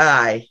that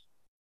guy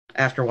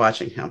after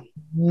watching him.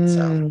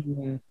 So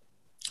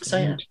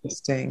yeah.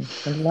 Interesting.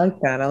 I like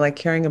that. I like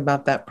hearing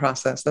about that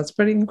process. That's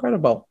pretty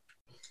incredible.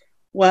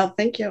 Well,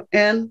 thank you.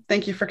 And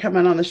thank you for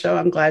coming on the show.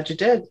 I'm glad you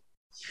did.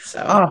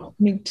 So.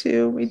 Me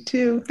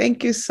too.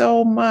 Thank you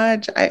so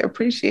much. I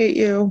appreciate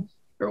you.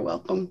 You're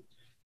welcome.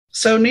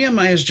 So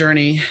Nehemiah's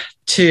journey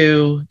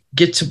to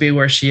get to be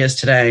where she is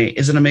today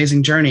is an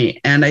amazing journey.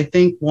 And I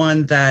think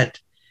one that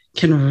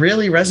can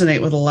really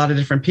resonate with a lot of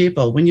different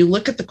people. When you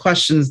look at the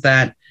questions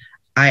that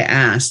I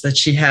asked that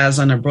she has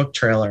on her book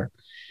trailer,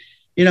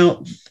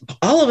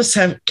 all of us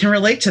can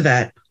relate to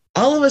that.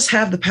 All of us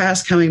have the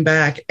past coming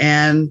back,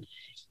 and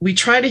we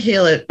try to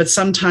heal it, but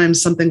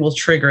sometimes something will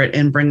trigger it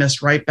and bring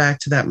us right back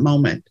to that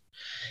moment.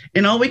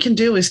 And all we can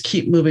do is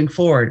keep moving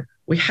forward.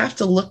 We have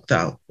to look,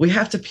 though. We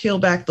have to peel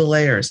back the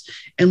layers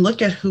and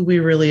look at who we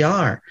really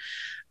are.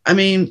 I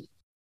mean,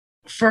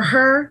 for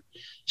her,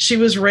 she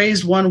was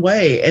raised one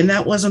way, and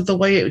that wasn't the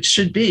way it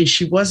should be.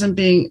 She wasn't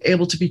being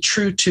able to be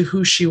true to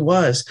who she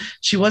was.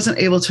 She wasn't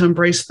able to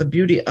embrace the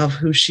beauty of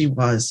who she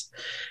was.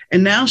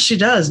 And now she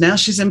does. Now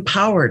she's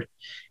empowered.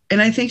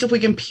 And I think if we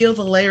can peel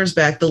the layers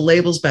back, the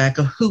labels back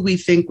of who we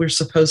think we're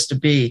supposed to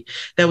be,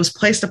 that was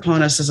placed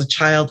upon us as a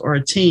child or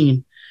a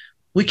teen,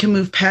 we can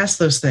move past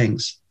those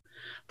things.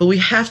 But we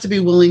have to be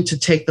willing to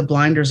take the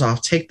blinders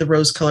off, take the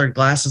rose-colored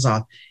glasses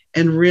off,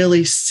 and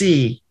really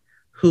see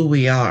who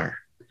we are.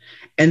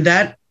 And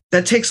that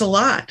takes a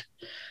lot.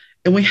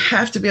 And we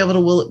have to be able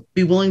to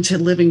be willing to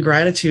live in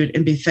gratitude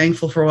and be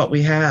thankful for what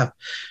we have.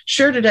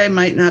 Sure, today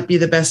might not be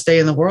the best day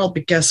in the world,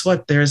 but guess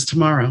what? There is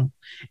tomorrow.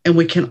 And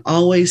we can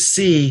always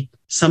see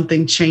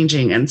something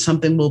changing and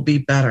something will be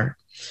better.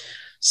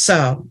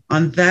 So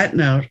on that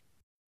note,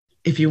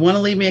 if you want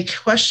to leave me a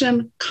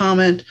question,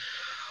 comment,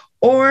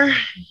 or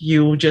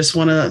you just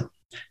want to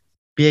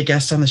be a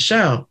guest on the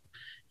show,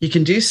 you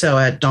can do so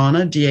at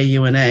Dauna,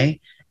 Dauna,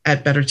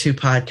 at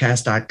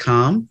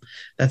better2podcast.com.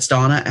 That's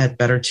Dauna at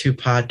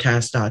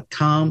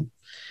better2podcast.com.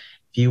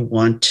 If you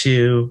want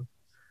to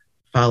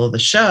follow the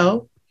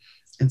show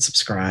and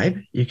subscribe,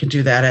 you can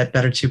do that at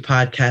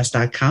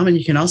better2podcast.com. And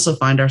you can also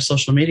find our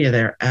social media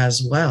there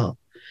as well.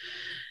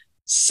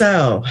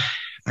 So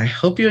I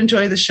hope you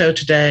enjoy the show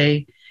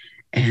today,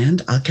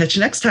 and I'll catch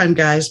you next time,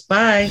 guys.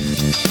 Bye.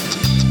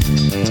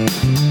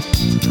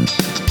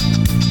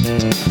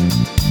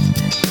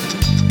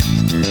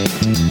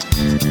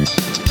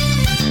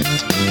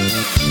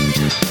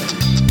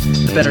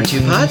 The Better 2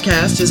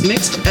 podcast is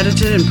mixed,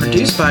 edited, and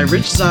produced by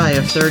Rich Zai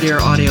of Third Ear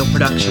Audio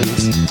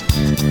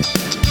Productions.